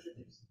explicit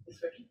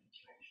description of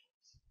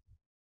differentials.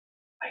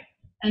 Right.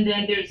 And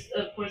then there's,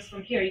 of course,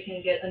 from here you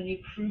can get a new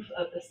proof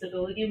of the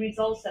stability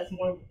results that's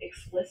more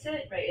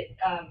explicit, right?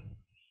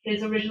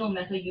 His original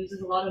method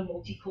uses a lot of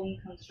multi-cone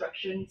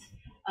constructions,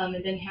 and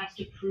then has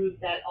to prove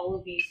that all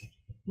of these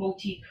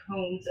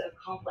multi-cones of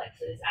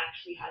complexes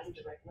actually has a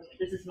direct limit.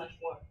 This is much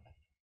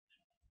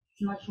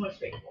more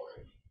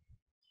straightforward.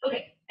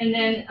 Okay, and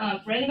then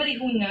for anybody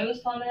who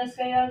knows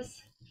Plamenevskaya's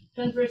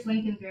transverse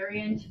link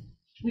invariant,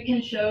 we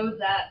can show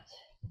that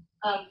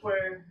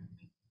for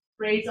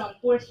braids on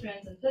 4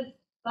 strands and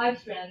 5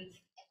 strands,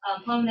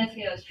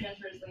 Plamenevskaya's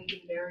transverse link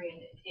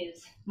invariant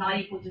is not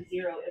equal to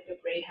 0 if the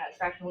braid has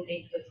fractional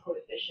Dehn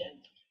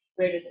coefficient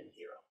greater than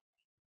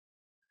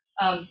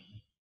 0.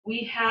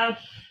 We have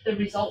the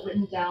result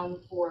written down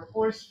for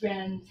 4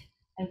 strands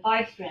and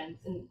 5 strands,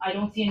 and I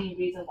don't see any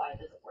reason why it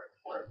doesn't work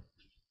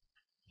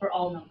for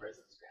all numbers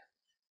of strands.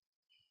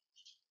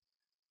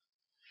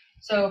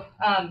 So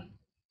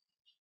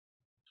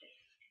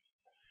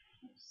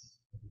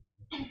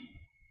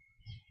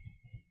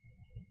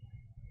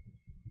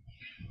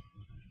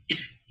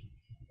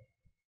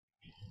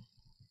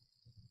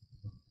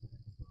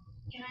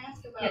Can I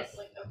ask about, Yes.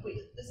 like,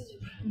 this is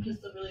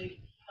just a really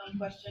fun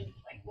question,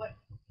 like, what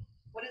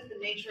is the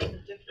nature of the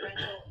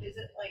differential? Is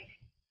it like,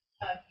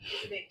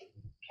 is it a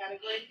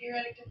category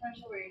theoretic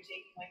differential where you're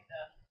taking like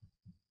the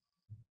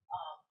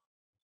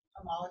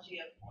homology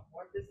of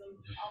morphism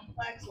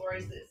complex, or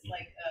is this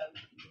like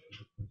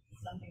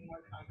something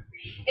more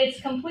concrete?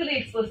 it's completely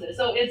explicit.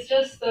 So it's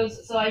just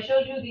those. So I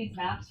showed you these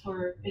maps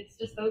for. It's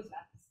just those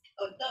maps.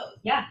 Oh, those.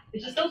 Yeah,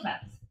 it's just those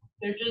maps.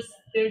 They're just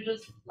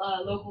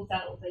local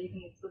saddles that you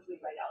can explicitly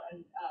write out.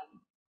 And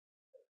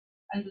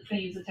I'm just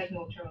going to use the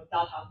technical term of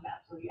dot hop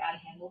maps, where you add a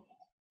handle.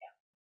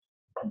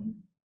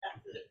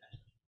 That's the differential.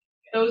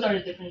 Those are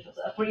the differentials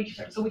for each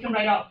term. So we can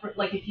write out, for,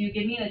 like, if you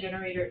give me a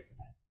generator,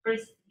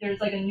 first there's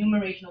like a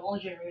numeration of all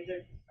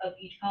generators of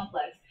each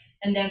complex,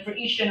 and then for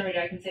each generator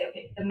I can say,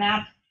 okay, the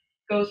map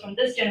goes from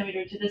this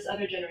generator to this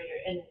other generator,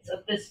 and it's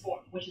of this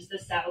form, which is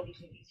this saddle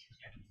between these 2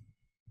 strands.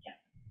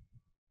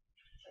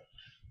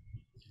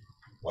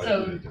 Why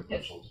So, is it a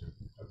differential too?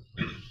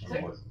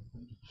 Sorry?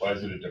 Why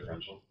is it a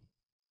differential?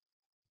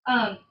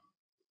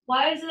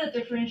 Why is it a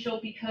differential?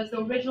 Because the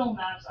original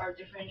maps are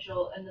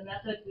differential, and the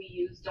method we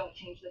use don't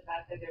change the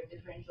fact that they're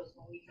differentials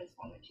when we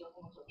transform it to a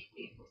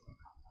homologically equivalent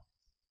complex.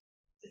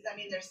 Does that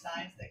mean there's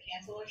signs that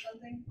cancel or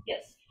something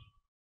Yes.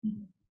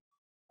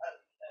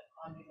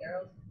 on these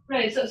arrows?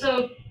 Right.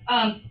 So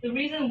the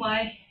reason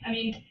why, I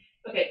mean,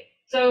 okay.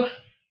 So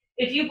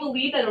if you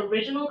believe that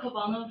original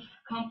Khovanov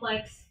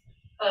complex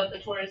of the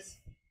torus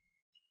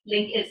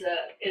link is a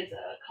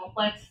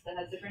complex that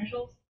has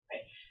differentials,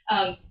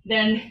 right?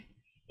 Then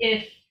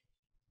if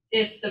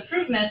the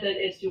proof method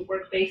is to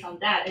work based on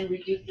that and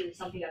reduce it to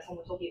something that's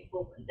homologically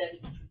equivalent, then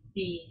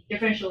the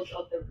differentials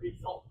of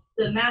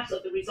the maps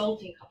of the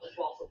resulting complex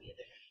will also be a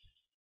differential.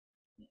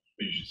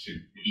 But you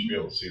You should be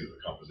able to see that the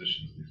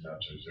compositions of these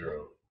maps are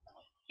zero.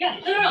 Yeah,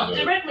 Just no,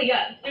 the directly,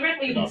 yeah,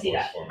 directly you can see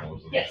Monopoly that.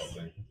 formalism or Yes.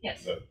 something.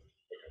 Yes. That-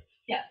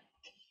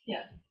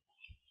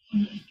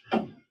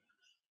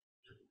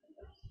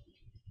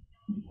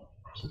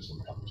 So there's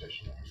some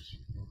computation errors.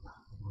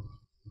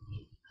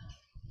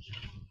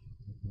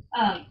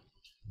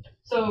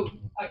 So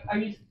are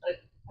you like?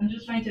 I'm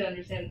just trying to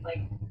understand. Like,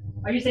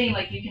 are you saying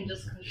like you can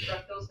just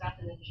construct those maps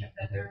and then check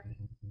that they're?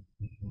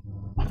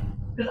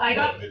 Because I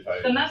got Well, if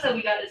I- the maps that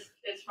we got is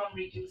from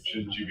reducing.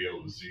 Shouldn't you be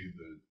able to see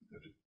the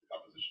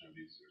composition of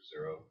these are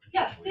zero?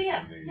 Yeah, Actually,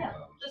 yeah, from the, yeah.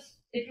 Just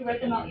if you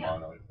write them out, yeah.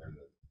 mono- or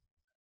the-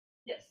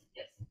 Yes,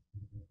 yes.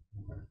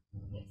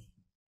 Yes.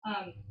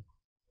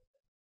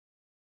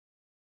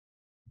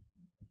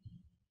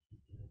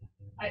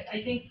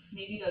 I think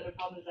maybe the other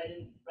problem is I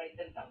didn't write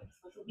them down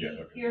explicitly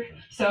Yeah, okay, here. sure.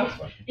 So That's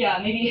fine. yeah,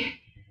 maybe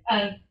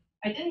I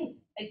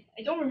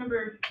don't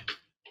remember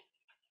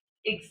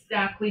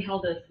exactly how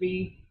the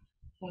 3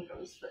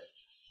 goes, but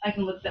I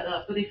can look that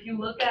up. But if you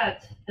look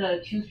at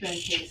the 2-strand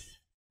case,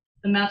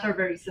 the maps are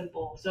very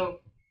simple. So,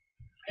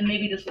 and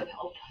maybe this would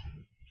help.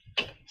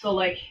 So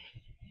like,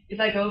 if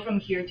I go from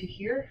here to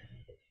here,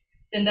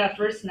 then that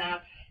first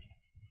map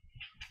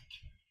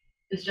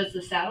is just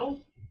the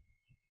saddle.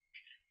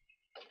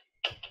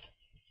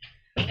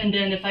 And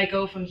then if I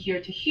go from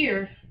here to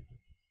here,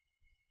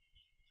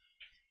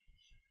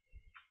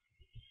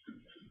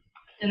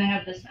 then I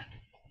have this map.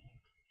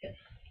 Okay.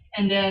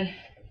 And then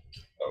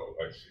Oh,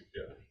 I see,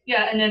 yeah.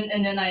 yeah, and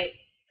then I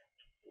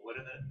What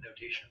are the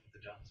notation with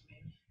the dots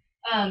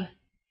mean?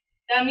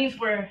 that means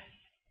we're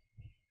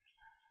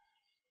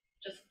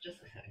just a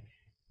sec.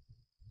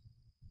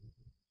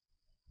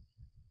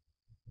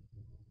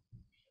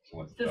 So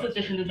once This the dots are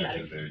addition doesn't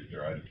matter. connected,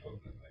 they're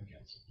idempotent and they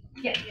cancel.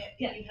 Yeah,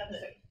 Yeah, you have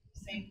the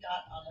same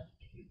dot on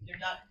the, your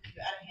dot,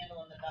 you add a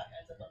handle and the dot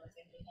ends up on the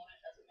same component,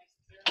 that's what makes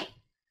it zero.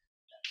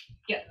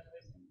 Yeah.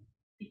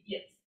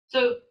 Yes.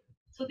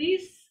 So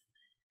these.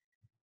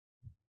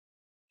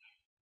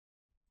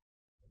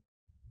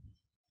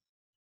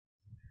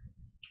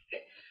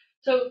 Okay.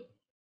 So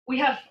we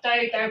have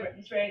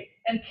diagrams, right?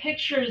 And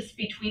pictures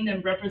between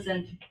them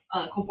represent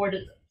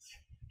cobordisms.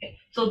 Okay.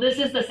 So this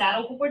is the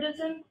saddle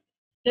cobordism.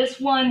 This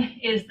one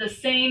is the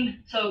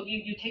same. So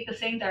you take the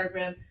same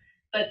diagram,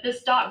 but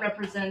this dot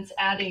represents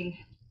adding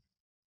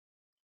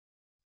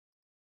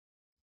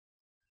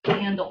a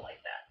handle like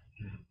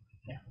that.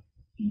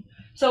 Yeah.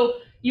 So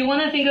you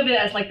want to think of it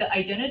as like the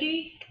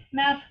identity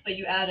map, but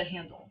you add a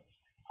handle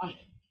on it.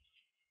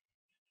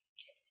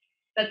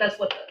 That's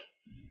what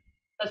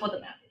the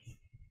map is.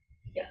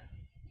 Yeah.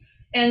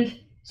 And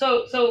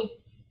so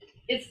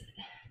it's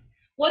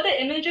what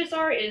the images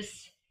are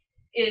is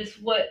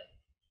what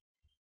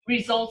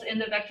results in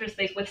the vector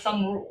space with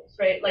some rules,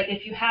 right? Like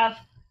if you have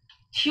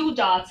 2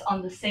 dots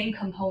on the same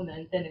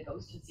component, then it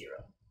goes to 0.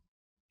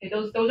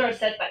 Okay, those are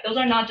set by, those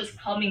are not just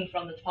coming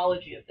from the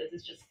topology of this.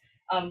 It's just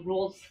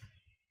rules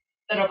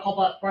that are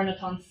called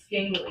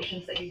Barnaton-Skeng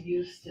relations that you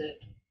use to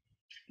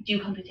do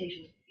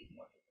computations with these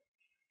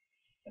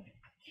morphisms. Okay.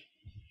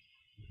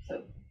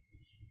 So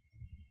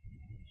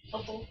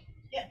helpful.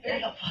 Yeah, very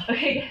helpful.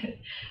 Okay, good.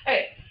 All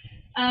right.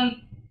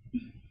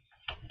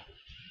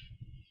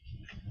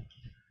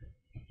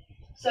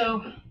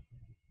 So I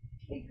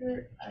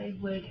figured I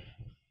would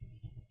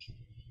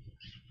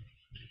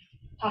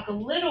talk a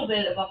little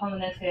bit about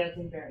Plamenevskaya as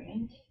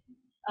invariant.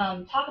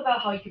 Talk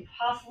about how you could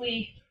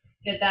possibly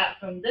get that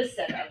from this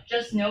setup,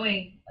 just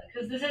knowing,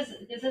 because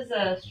this is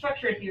a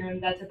structure theorem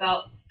that's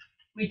about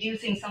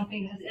reducing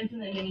something that has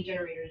infinite many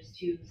generators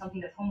to something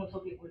that's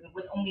homotopic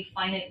with only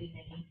finitely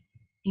many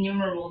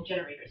enumerable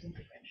generators and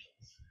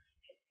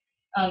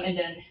differentials. And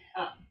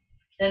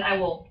then I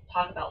will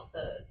talk about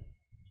the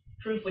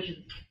proof, which is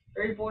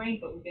very boring,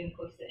 but we're getting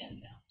close to the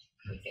end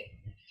now. Okay.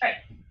 All right.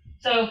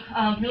 So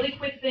really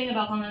quick thing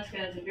about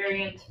Plamenevskaya as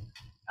invariant.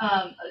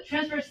 A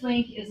transverse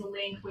link is a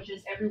link which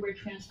is everywhere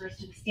transverse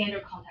to the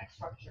standard contact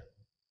structure.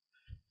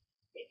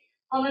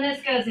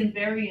 Plamenevskaya as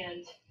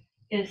invariant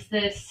is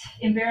this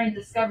invariant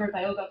discovered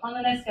by Olga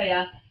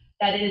Plamenevskaya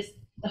that is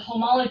the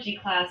homology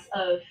class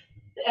of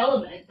the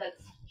element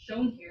that's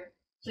shown here.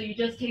 So you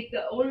just take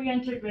the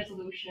oriented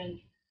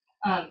resolution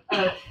of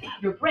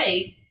your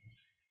braid.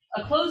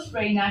 A closed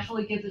braid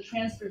naturally gives a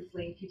transverse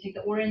link. You take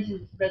the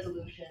oriented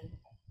resolution.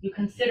 You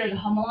consider the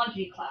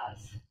homology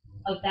class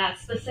of that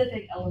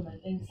specific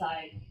element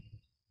inside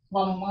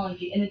one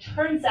homology. And it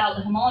turns out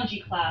the homology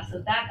class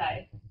of that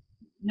guy,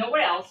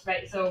 nowhere else,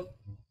 right? So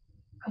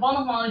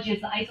Khovanov-homology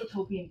is an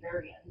isotopy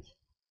invariant.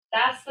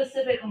 That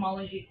specific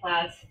homology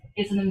class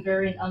is an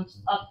invariant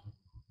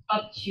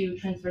up to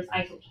transverse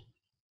isotope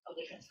of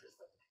the transverse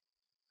link.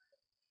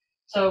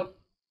 So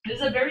this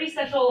is a very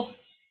special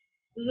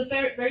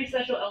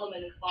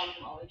element in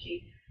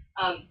Khovanov-homology.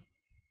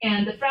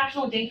 And the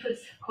fractional Dehn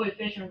twist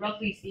coefficient,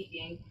 roughly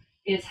speaking,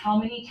 is how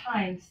many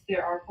times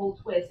there are full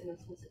twists in a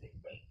specific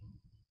braid.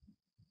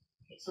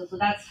 Okay, so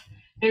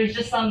there's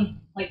just some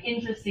like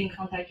interesting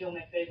contact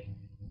geometric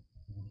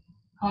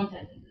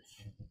content in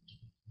this.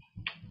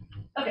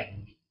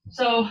 Okay,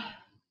 so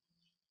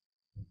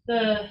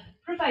the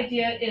proof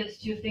idea is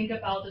to think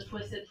about the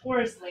twisted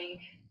torus link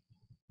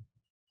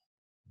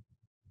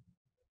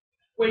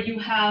where you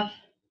have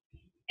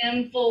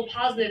n-fold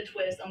positive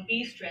twist on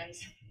B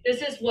strands.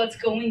 This is what's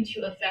going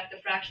to affect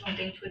the fractional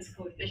Dehn twist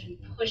coefficient,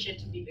 push it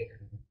to be bigger.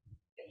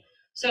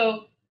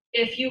 So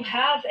if you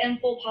have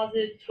n-fold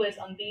positive twist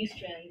on B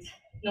strands,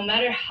 no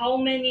matter how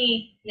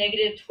many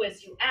negative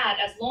twists you add,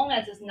 as long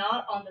as it's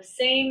not on the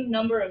same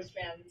number of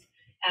strands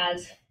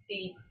as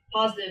the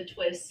positive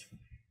twists,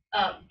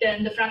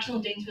 then the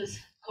fractional Dehn twist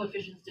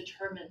coefficient is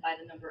determined by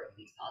the number of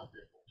these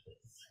positive full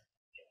twists.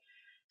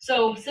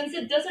 So since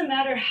it doesn't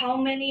matter how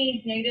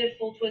many negative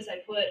full twists I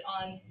put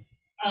on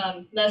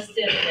less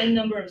than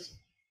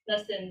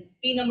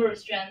B number of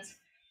strands,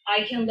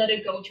 I can let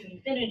it go to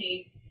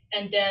infinity,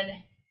 and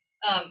then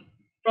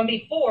from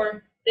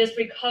before, this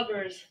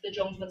recovers the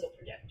Jones-Wenzl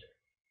projector.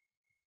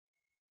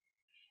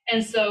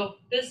 And so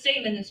this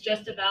statement is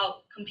just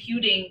about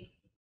computing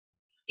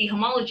the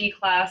homology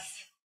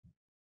class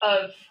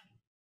of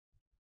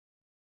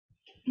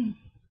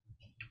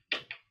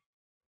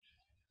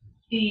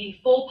the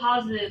full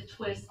positive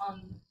twist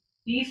on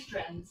these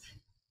strands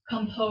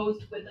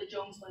composed with a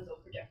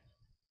Jones-Wenzl projector.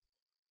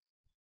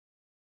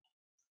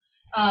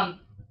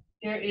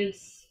 There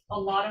is a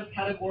lot of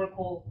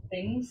categorical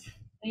things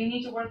that you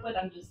need to work with.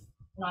 I'm just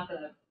not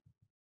going to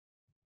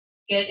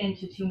get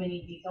into too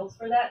many details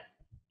for that,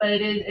 but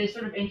it's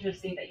sort of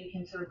interesting that you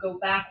can sort of go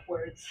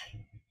backwards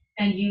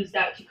and use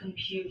that to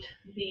compute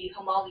the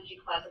homology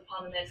class of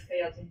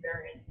Plamenevskaya's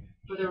invariant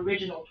for the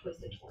original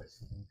twisted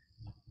torus.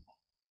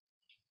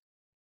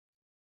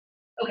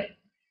 Okay,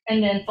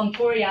 and then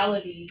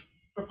functoriality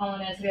for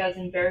Plamenevskaya's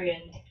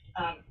invariant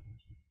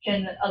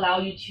can allow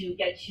you to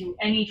get to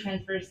any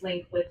transverse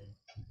link with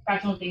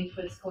fractional Dehn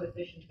twist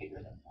coefficient bigger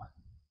than 1.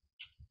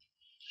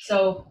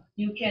 So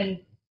you can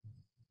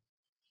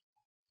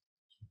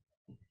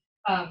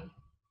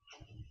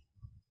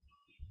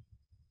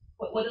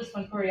what does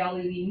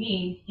functoriality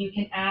mean? You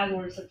can add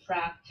or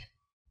subtract,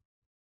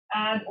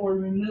 add or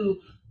remove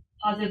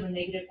positive or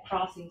negative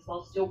crossings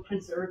while still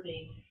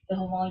preserving the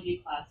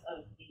homology class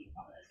of the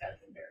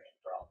Plamenevskaya's invariant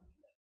for all the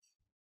units.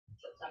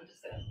 So I'm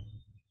just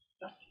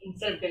gonna,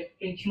 instead of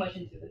getting too much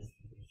into this,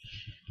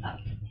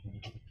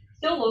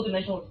 still low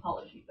dimensional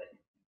topology, but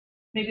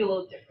maybe a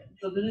little different.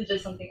 So this is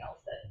just something else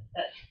that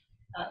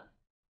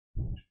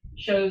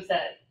shows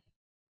that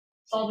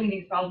solving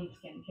these problems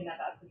can have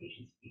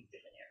applications to these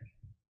different areas.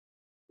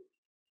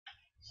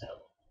 So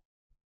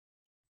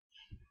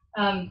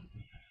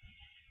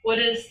what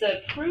is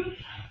the proof?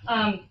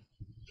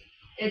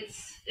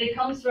 It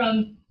comes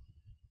from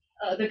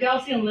the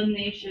Gaussian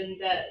elimination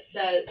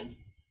that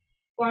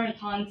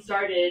Guarneton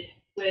started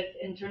with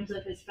in terms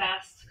of his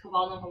fast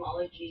Khovanov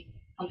homology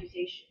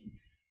computation.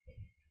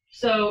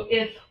 So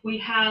if we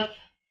have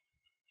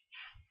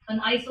an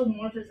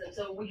isomorphism,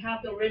 so we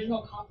have the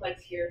original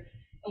complex here,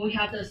 and we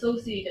have the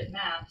associated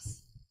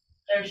maps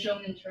that are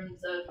shown in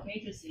terms of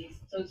matrices.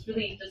 So it's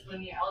really just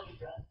linear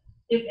algebra.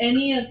 If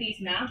any of these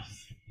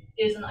maps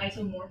is an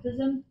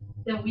isomorphism,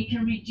 then we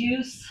can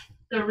reduce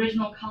the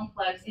original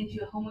complex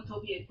into a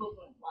homotopy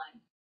equivalent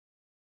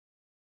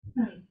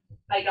line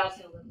by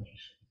Gaussian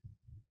elimination.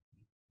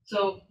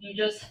 So you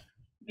just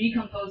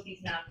recompose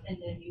these maps, and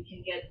then you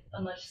can get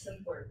a much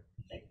simpler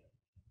segment.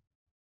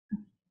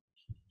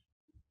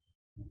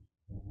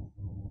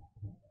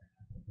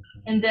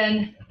 And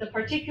then the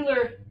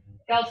particular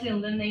Gaussian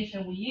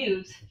elimination we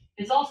use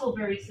is also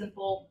very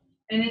simple,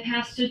 and it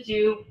has to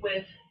do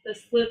with the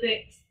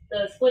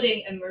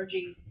splitting and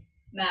merging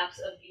maps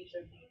of each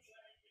of these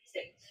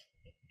states.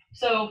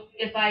 So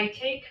if I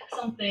take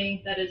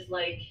something that is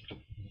like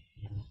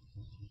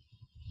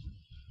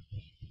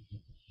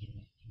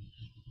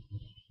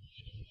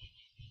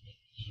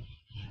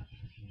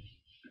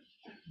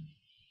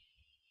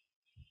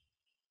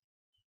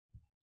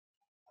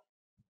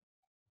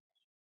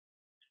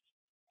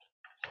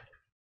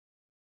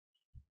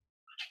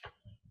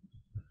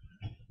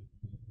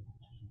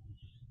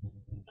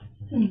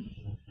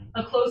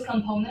a closed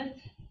component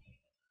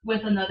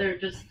with another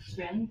just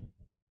strand,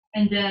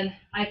 and then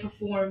I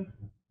perform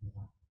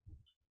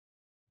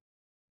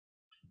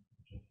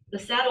the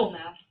saddle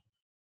map.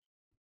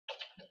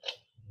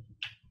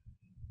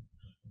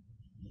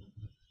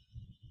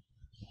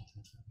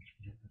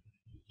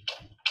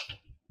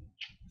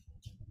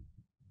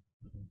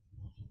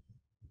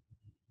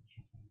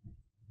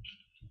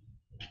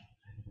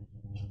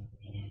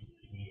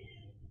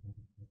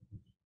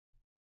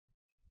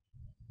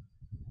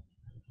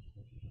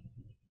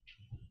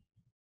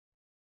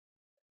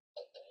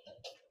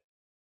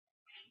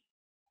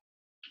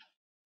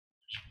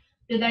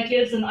 Then that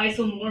gives an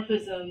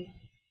isomorphism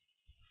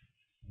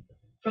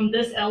from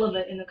this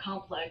element in the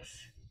complex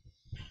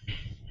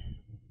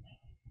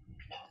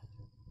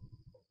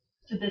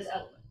to this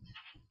element.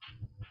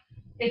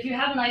 If you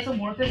have an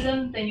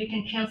isomorphism, then you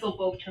can cancel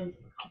both terms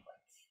of the complex.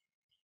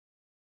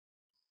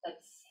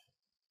 That's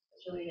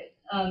really it.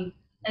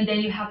 And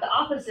then you have the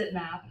opposite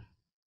map,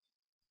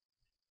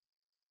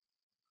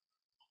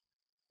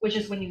 which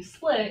is when you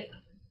split.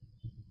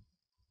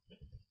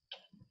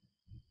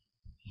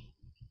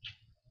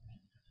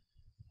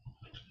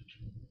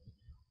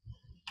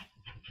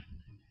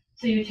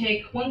 So you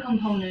take one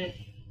component,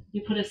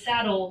 you put a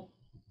saddle,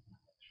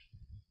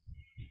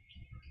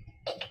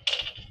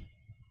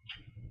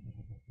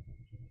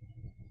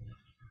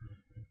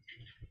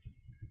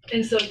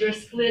 and so you're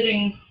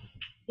splitting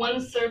one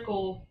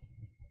circle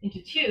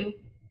into two.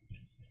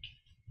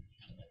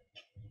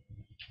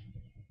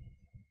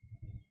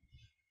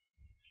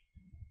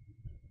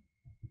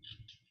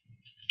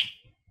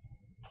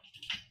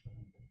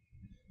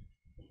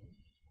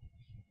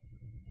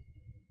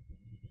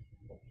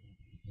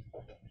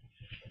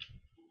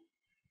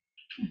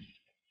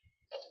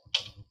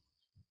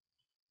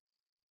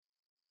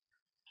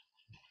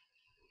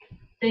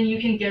 Then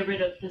you can get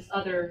rid of this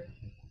other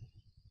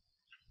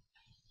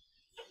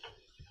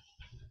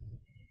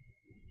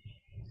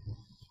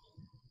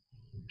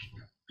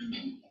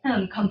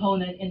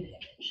component in the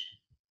image.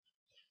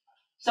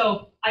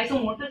 So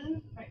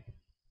isomorphism, right?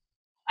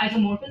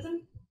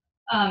 Isomorphism.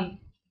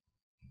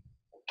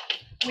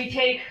 We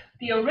take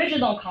the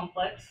original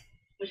complex,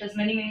 which has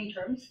many, many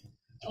terms,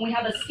 and we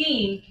have a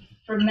scheme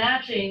for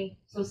matching,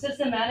 so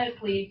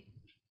systematically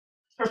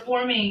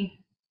performing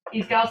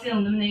these Gaussian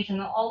elimination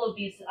on all of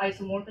these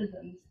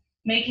isomorphisms,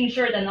 making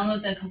sure that none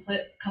of them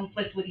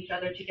conflict with each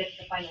other to get to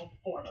the final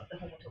form of the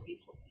homotopy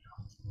equivalent.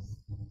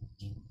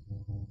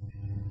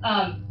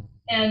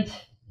 And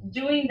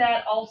doing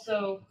that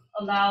also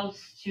allows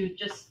to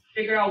just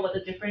figure out what the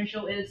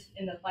differential is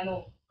in the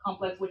final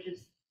complex, which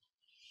is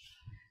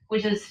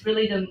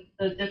really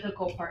the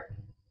difficult part.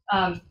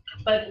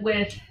 But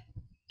with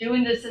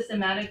doing this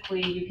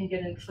systematically, you can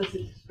get an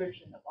explicit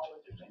description of all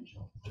the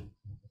differentials.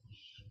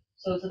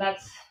 So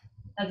that's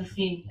a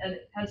scheme, and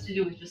it has to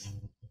do with just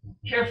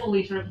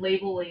carefully sort of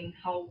labeling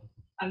how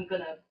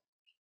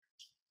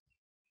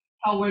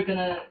we're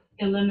gonna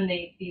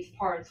eliminate these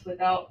parts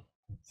without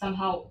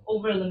somehow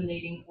over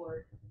eliminating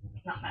or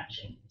not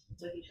matching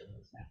with each of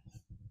those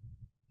maps.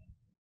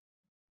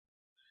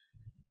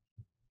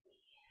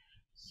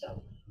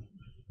 So.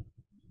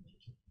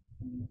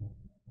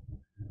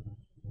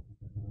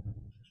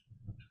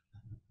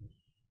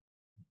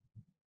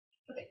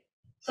 Okay,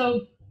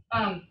 so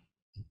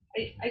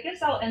I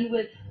guess I'll end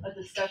with a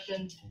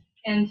discussion,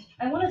 and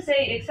I want to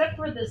say, except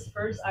for this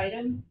first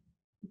item,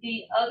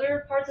 the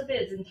other parts of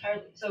it is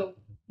entirely, so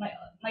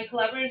my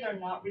collaborators are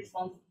not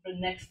responsible for the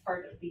next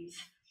part of these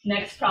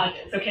next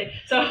projects, okay?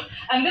 So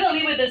I'm gonna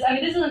leave with this. I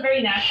mean, this is a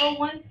very natural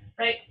one,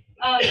 right?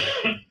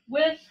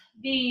 With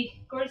the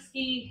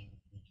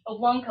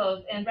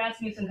Gorsky-Oblomkov and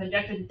Rasmussen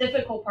conjecture, the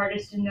difficult part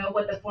is to know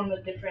what the form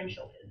of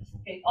differential is,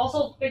 okay?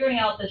 Also figuring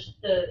out the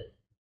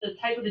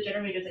type of the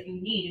generators that you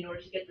need in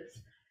order to get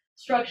this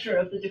structure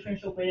of the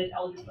differential braided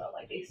algebra,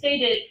 like they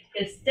stated,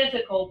 is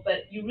difficult,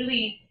 but there's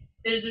really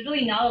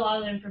not a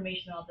lot of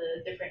information on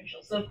the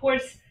differential. So of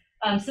course,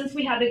 since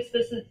we have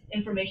explicit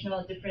information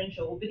on the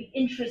differential, it will be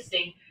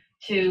interesting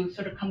to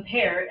sort of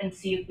compare and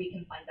see if we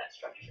can find that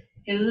structure,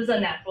 because this is a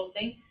natural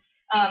thing.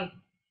 The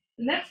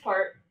next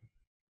part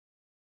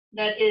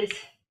that is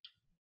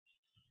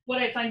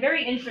what I find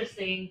very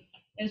interesting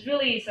is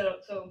really, so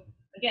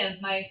again,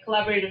 my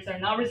collaborators are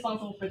not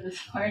responsible for this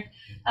part.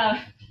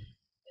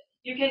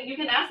 You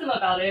can ask them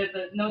about it,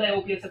 but know that it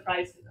will be a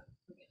surprise to them.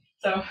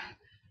 So,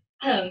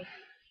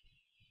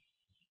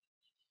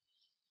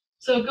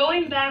 so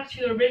going back to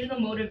the original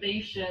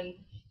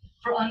motivation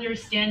for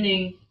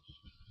understanding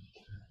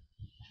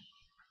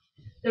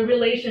the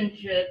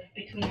relationship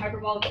between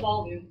hyperbolic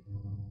volume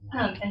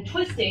and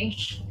twisting,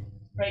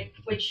 right,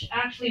 which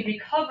actually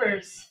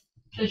recovers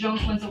the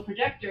Jones-Wenzl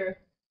projector,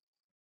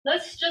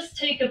 let's just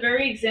take a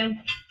very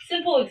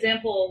simple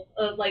example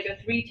of like a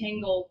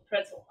 3-tangle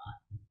pretzel knot.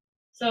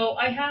 So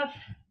I have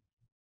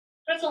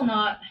pretzel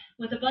knot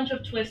with a bunch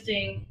of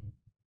twisting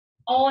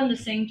all in the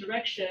same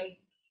direction.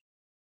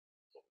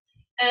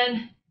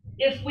 And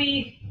if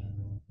we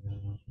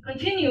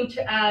continue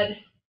to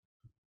add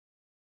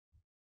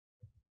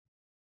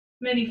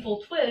many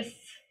full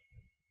twists,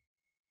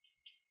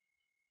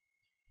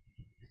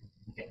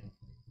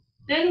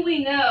 then we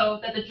know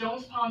that the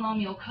Jones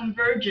polynomial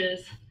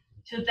converges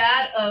to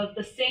that of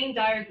the same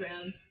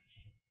diagram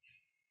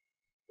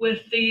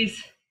with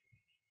these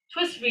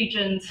twist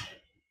regions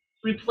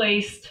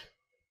replaced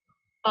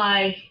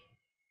by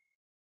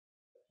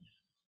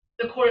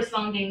the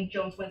corresponding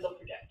Jones-Wenzl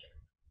projector.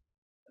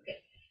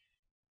 Okay.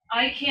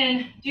 I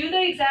can do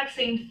the exact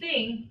same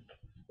thing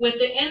with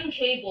the end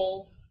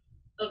cable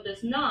of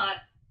this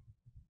knot.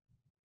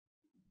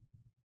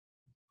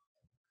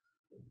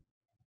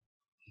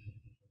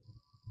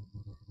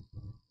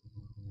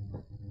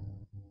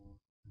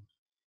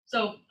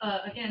 So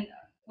again,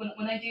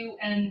 when I do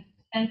n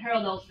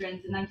parallel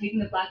strands and I'm taking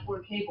the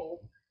blackboard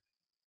cable,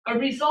 a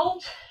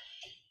result,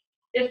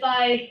 if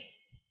I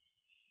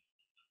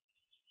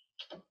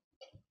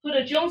put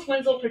a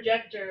Jones-Wenzl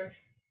projector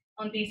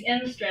on these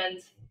n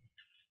strands,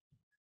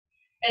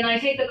 and I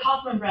take the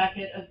Kaufman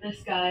bracket of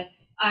this guy,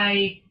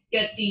 I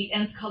get the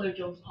nth color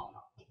Jones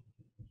polynomial.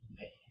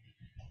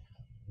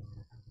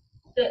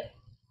 Okay.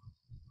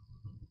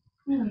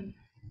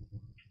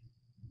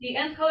 The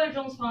nth color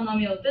Jones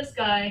polynomial of this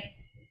guy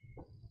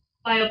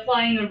by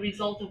applying a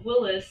result of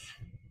Willis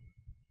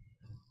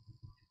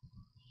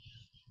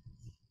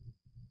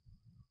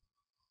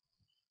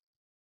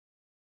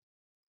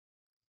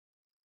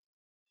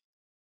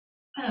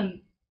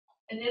in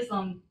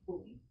Islam,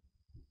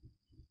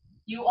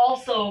 you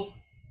also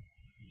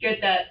get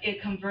that it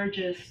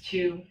converges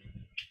to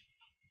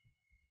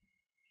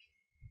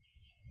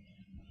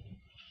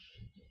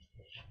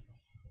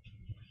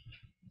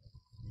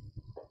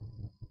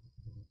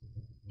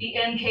the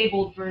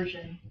n-cabled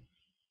version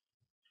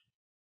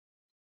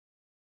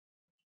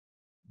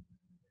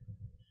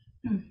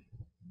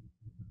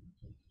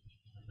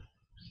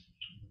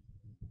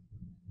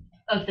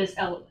of this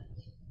element.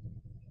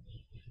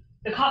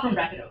 The Copland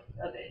bracket of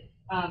it.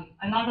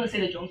 I'm not going to say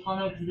the Jones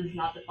polynomial because this is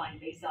not defined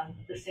based on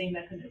the same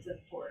mechanism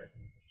for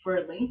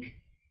a link.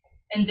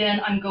 And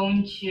then I'm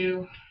going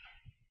to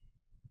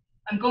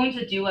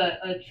do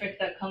a trick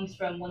that comes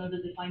from one of the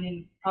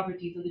defining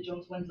properties of the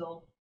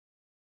Jones-Wenzl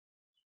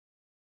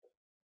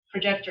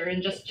projector,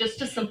 and just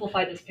to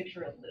simplify this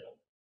picture a little.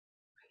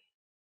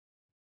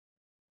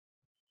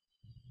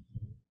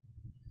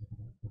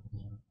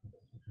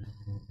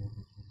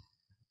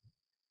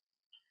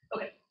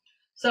 Okay,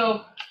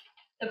 so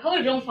the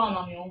color Jones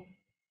polynomial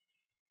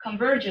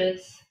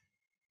converges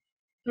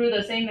through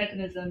the same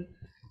mechanism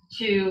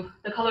to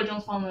the color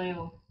Jones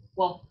polynomial.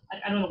 Well,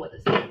 I don't know what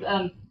this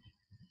is.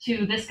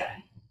 To this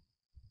guy,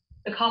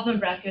 the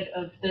Copland bracket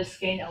of this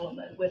gain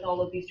element with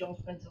all of these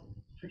Jones-Wenzl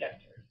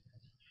projectors.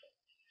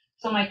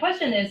 So my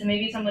question is, and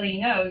maybe somebody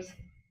knows,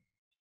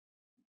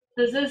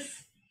 does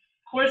this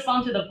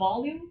correspond to the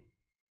volume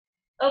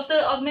of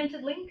the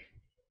augmented link?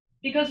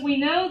 Because we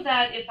know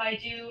that if I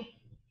do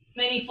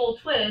many full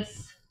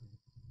twists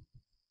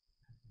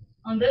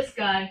on this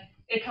guy,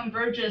 it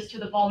converges to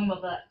the volume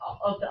of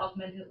the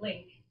augmented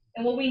link.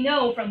 And what we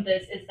know from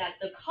this is that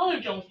the color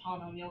Jones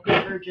polynomial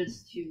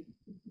converges to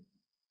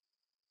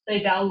the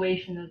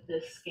evaluation of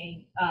this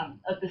gain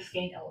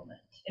element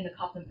in the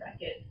Copland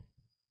bracket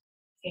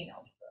gain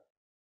algebra.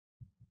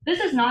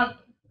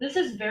 This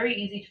is very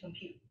easy to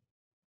compute.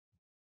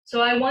 So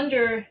I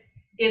wonder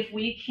if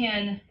we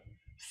can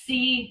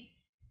see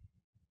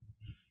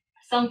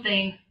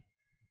something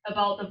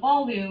about the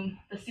volume,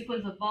 the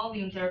sequence of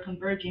volumes that are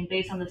converging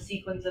based on the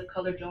sequence of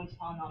color Jones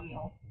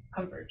polynomial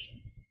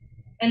converging.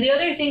 And the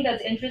other thing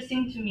that's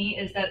interesting to me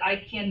is that I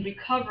can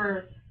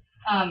recover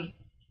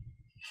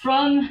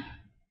from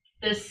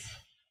this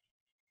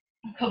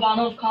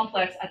Khovanov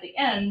complex at the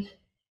end,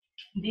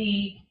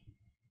 the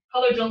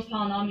color Jones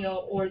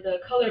polynomial or the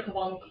color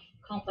Khovanov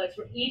complex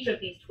for each of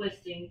these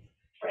twistings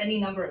for any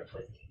number of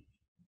twistings,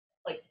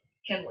 like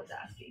Ken was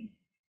asking.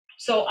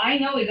 So I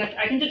know exactly,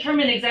 I can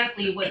determine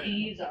exactly what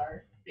these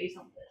are based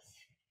on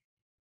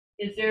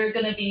this. Is there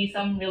going to be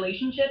some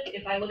relationship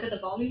if I look at the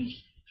volume?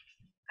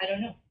 I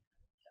don't know.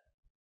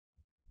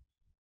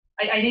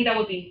 I think that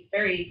would be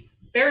very,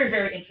 very,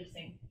 very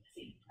interesting to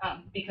see,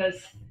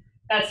 because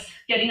that's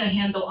getting a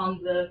handle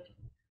on the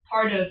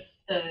part of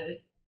the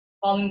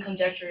volume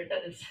conjecture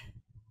that is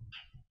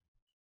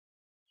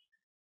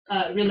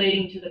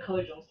relating to the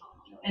color Jones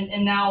polynomial.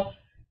 And now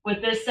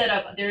with this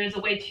setup, there is a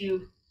way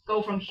to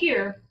go from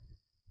here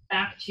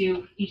back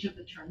to each of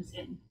the terms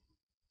in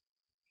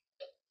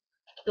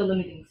the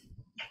limiting sequence.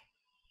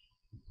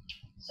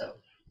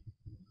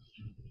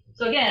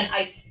 So again,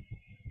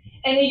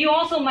 and you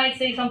also might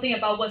say something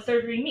about what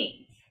surgery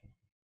means,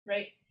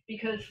 right?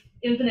 Because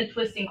infinite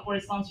twisting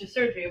corresponds to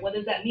surgery. What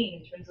does that mean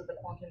in terms of the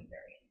quantum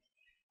invariant?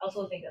 I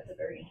also think that's a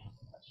very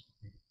interesting question.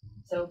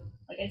 So,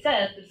 like I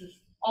said,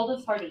 all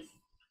this part is,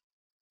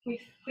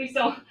 please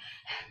don't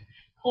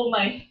hold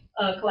my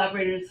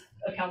collaborators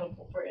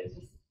accountable for it. It's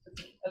just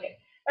me. Okay,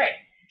 all right.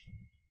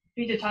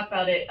 We need to talk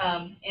about it,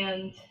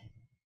 and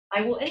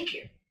I will end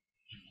here.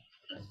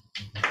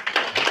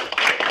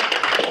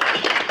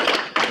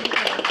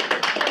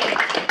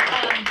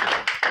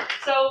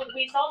 So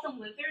we saw some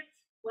lizards.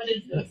 What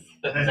is this?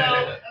 So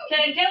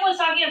Ken was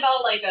talking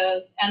about like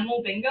a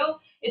animal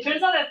bingo. It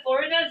turns out that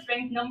Florida is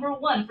ranked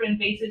 #1 for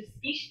invasive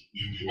species,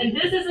 and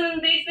this is an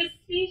invasive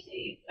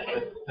species.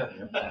 Okay.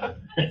 Are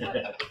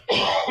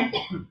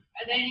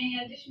there any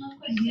additional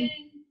questions?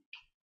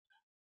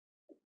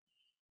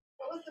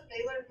 What was the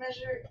Baylor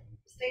measure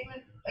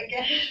statement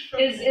again?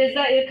 Is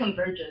that it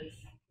converges?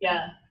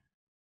 Yeah.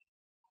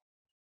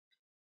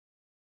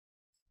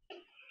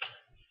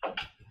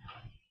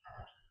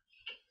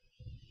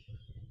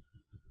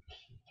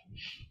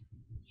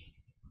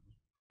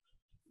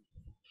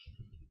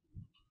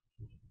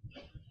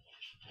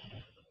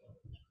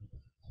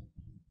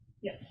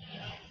 Yeah.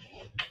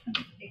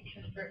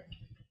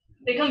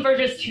 It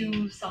converges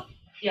to some,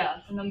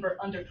 the number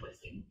under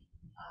twisting.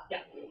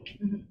 Yeah.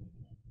 Mm-hmm.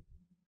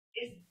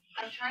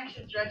 I'm trying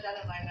to dredge out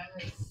of my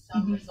memory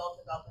some result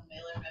about the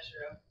Baylor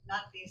measure of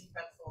not these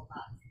pretzel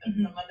knots, but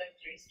some other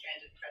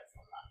 3-stranded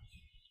pretzel knots,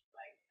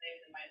 like maybe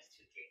the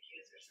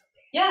 -2,3Qs or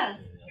something.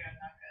 Yeah. Here I'm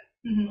not good.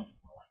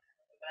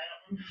 But I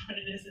don't remember what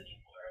it is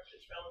anymore. If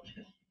it's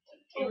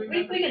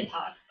relevant. We can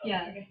talk.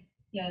 Yeah. Okay.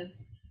 Yeah.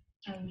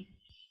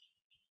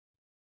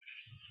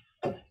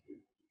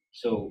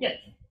 So yes.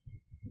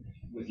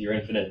 with your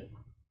infinite,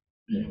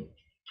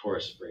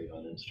 torus braid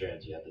on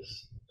strands, you have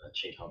this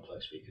chain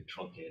complex where you could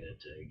truncate it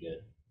to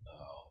get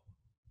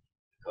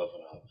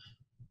Khovanov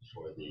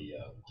for the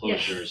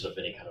closures of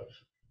any kind of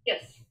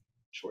Yes.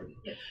 shorten.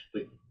 Yes.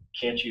 But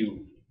can't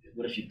you?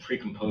 What if you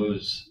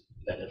precompose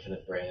that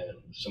infinite brand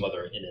with some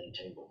other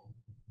entangle?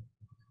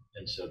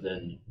 And so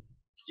then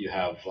you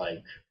have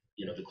like,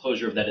 the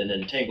closure of that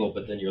entangle,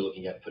 but then you're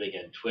looking at putting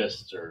in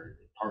twists or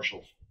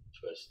partial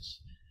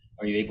twists.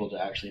 Are you able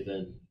to actually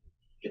then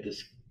get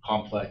this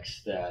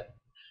complex that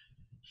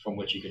from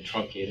which you can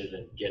truncate it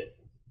and get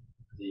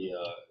the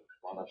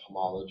Khovanov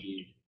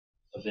homology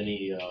of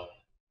any, of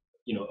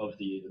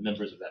the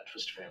members of that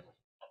twist family?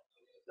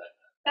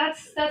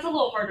 That's a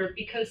little harder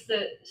because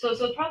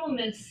the problem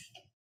is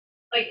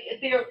like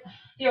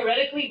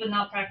theoretically but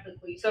not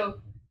practically.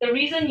 So the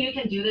reason you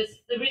can do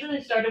this, the reason I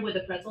started with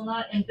the pretzel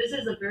knot, and this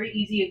is a very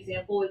easy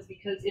example, is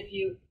because if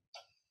you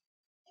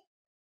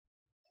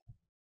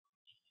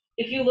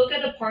look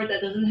at a part that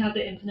doesn't have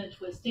the infinite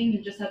twisting,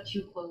 you just have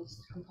two closed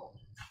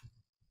components.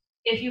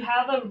 If you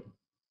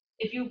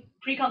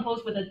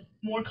precompose with a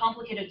more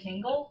complicated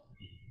tangle,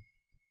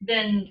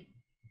 then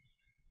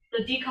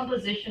the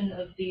decomposition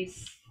of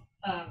these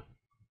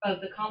of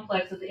the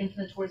complex of the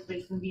infinite torus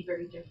space can be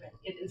very different.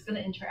 It is going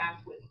to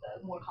interact with the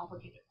more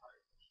complicated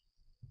part.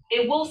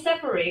 It will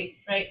separate,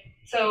 right?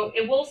 So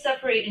it will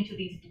separate into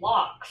these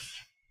blocks,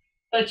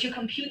 but to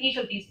compute each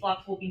of these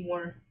blocks will be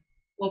more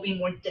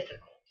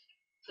difficult.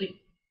 So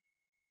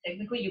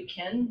technically you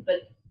can,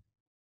 but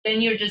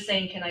then you're just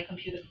saying, can I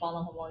compute the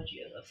Khovanov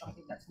homology of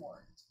something that's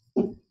more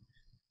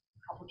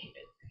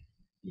complicated?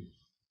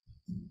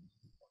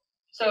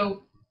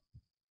 So,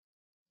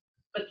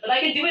 but I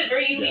can do it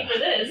very easily for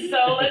this.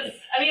 So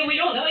we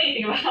don't know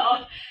anything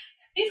about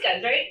these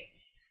guys, right?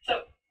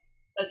 So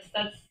that's.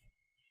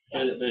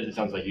 But it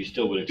sounds like you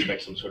still would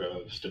expect some sort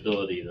of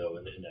stability, though,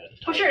 in that.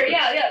 For sure,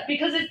 yeah,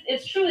 because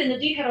it's true in the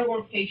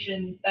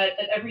decategorification that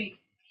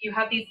you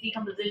have these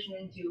decomposition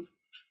into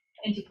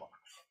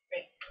blocks,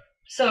 right?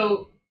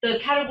 So the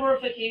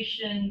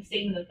categorification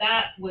statement of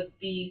that would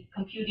be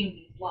computing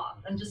these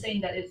blocks. I'm just saying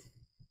that it's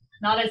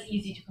not as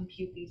easy to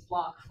compute these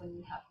blocks when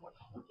you have more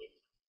complicated.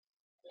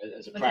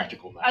 As a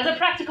practical matter. As a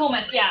practical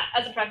matter, yeah,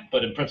 as a practical.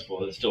 But in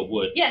principle, it still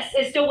would. Yes,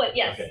 it still would.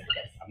 Yes. Okay.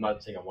 Yes. I'm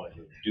not saying I want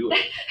to do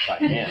it by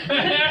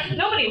hand.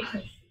 Nobody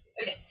wants.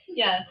 Okay.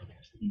 Yeah.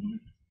 Mm-hmm.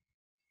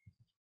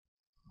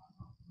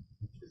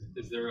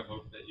 Is there a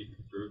hope that you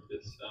can prove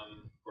this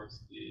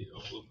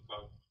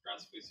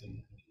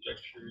Gorsky-Oblomkov-Rasmussen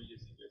conjecture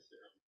using your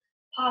theorem?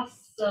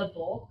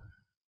 Possible,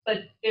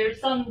 but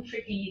there's some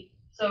tricky.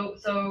 So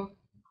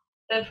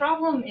the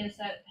problem is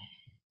that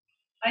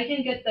I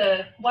can get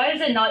why is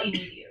it not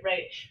immediate,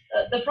 right?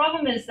 The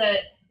problem is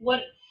that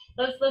let's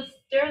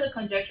stare at the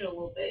conjecture a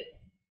little bit.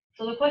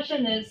 So the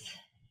question is,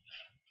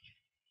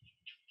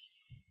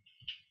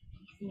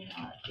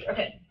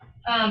 okay.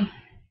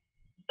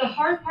 The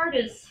hard part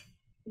is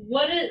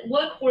what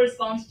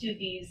corresponds to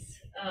these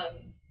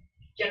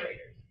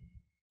generators.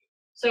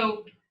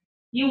 So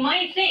you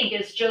might think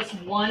it's just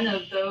one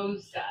of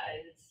those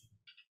guys.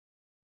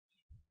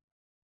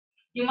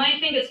 You might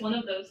think it's one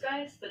of those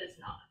guys, but it's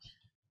not.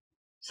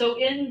 So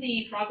in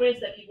the progress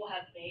that people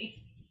have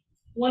made,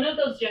 one of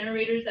those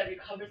generators that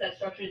recovers that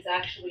structure is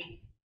actually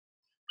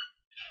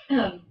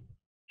a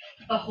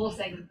whole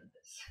segment of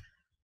this.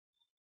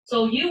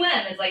 So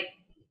UM is like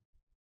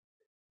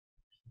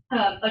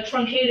a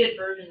truncated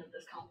version of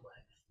this complex.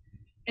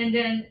 And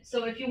then,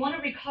 so if you want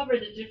to recover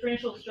the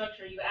differential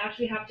structure, you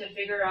actually have to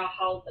figure out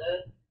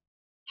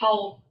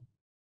how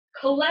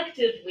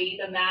collectively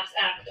the maps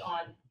act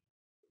on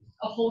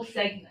a whole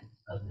segment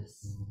of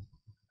this.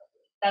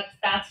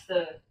 That's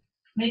the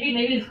maybe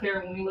it's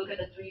clear when we look at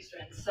the three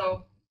strands.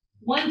 So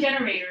one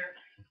generator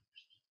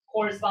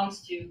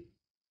corresponds to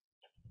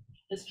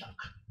this chunk,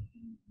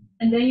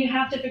 and then you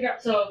have to figure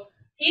out. So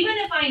even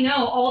if I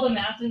know all the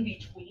maps in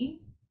between,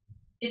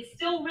 it's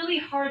still really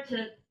hard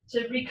to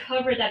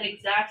recover that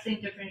exact same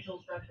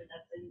differential structure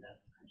that's in the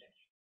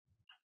conjecture.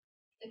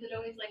 Is it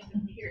always like the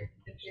period?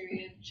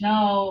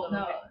 No,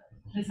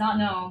 it's not.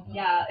 No,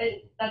 yeah,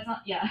 that's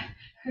not. Yeah,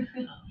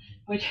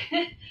 which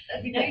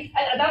That'd be nice.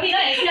 that'd be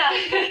nice. Yeah,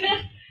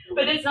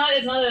 but it's not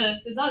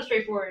a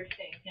straightforward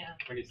thing. Yeah.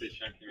 When you say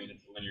chunk, you mean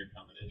it's a linear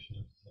combination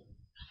of some.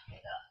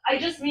 I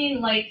just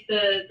mean like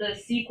the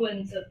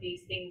sequence of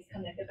these things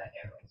connected by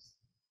arrows.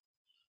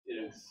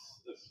 Is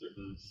a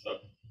certain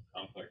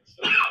sub-complex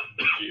of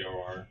the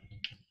GOR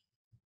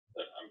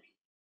that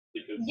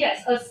because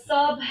Yes, a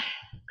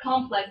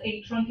sub-complex,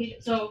 a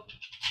truncation. So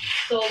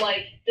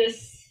like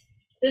this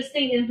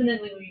thing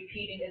infinitely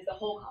repeating is the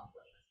whole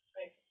complex,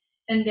 right?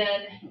 And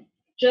then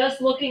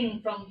just looking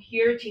from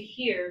here to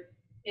here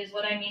is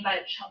what I mean by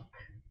a chunk.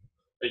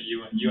 But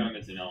UM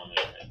is an element,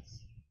 right?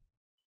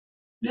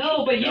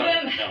 No, but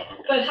UM, okay.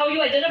 but how you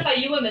identify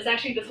UM is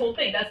actually this whole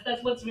thing.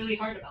 That's what's really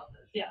hard about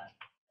this. Yeah,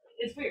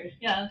 it's weird.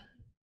 Yeah.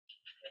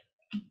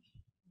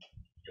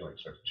 You like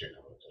start to change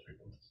how those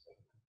people.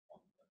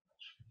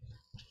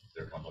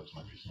 Their complex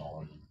might be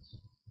smaller than this.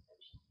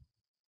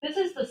 This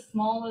is the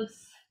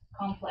smallest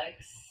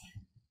complex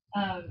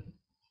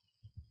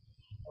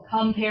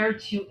compared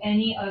to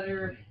any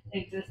other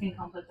existing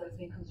complex that's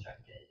been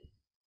constructed.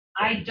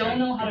 I don't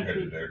know how to Compared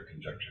to prove their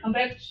conjecture.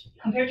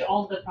 compared to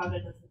all the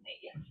progress that's been made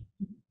yet.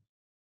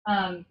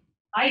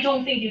 I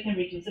don't think you can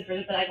reduce it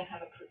further, but I don't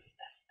have a proof of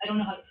that. I don't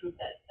know how to prove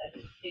that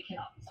it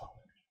cannot be solved.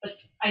 But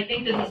I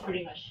think this is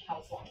pretty much how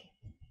it's solved.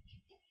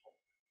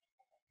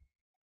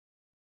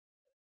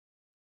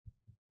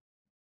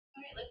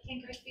 All right, let's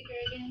thank our speaker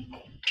again.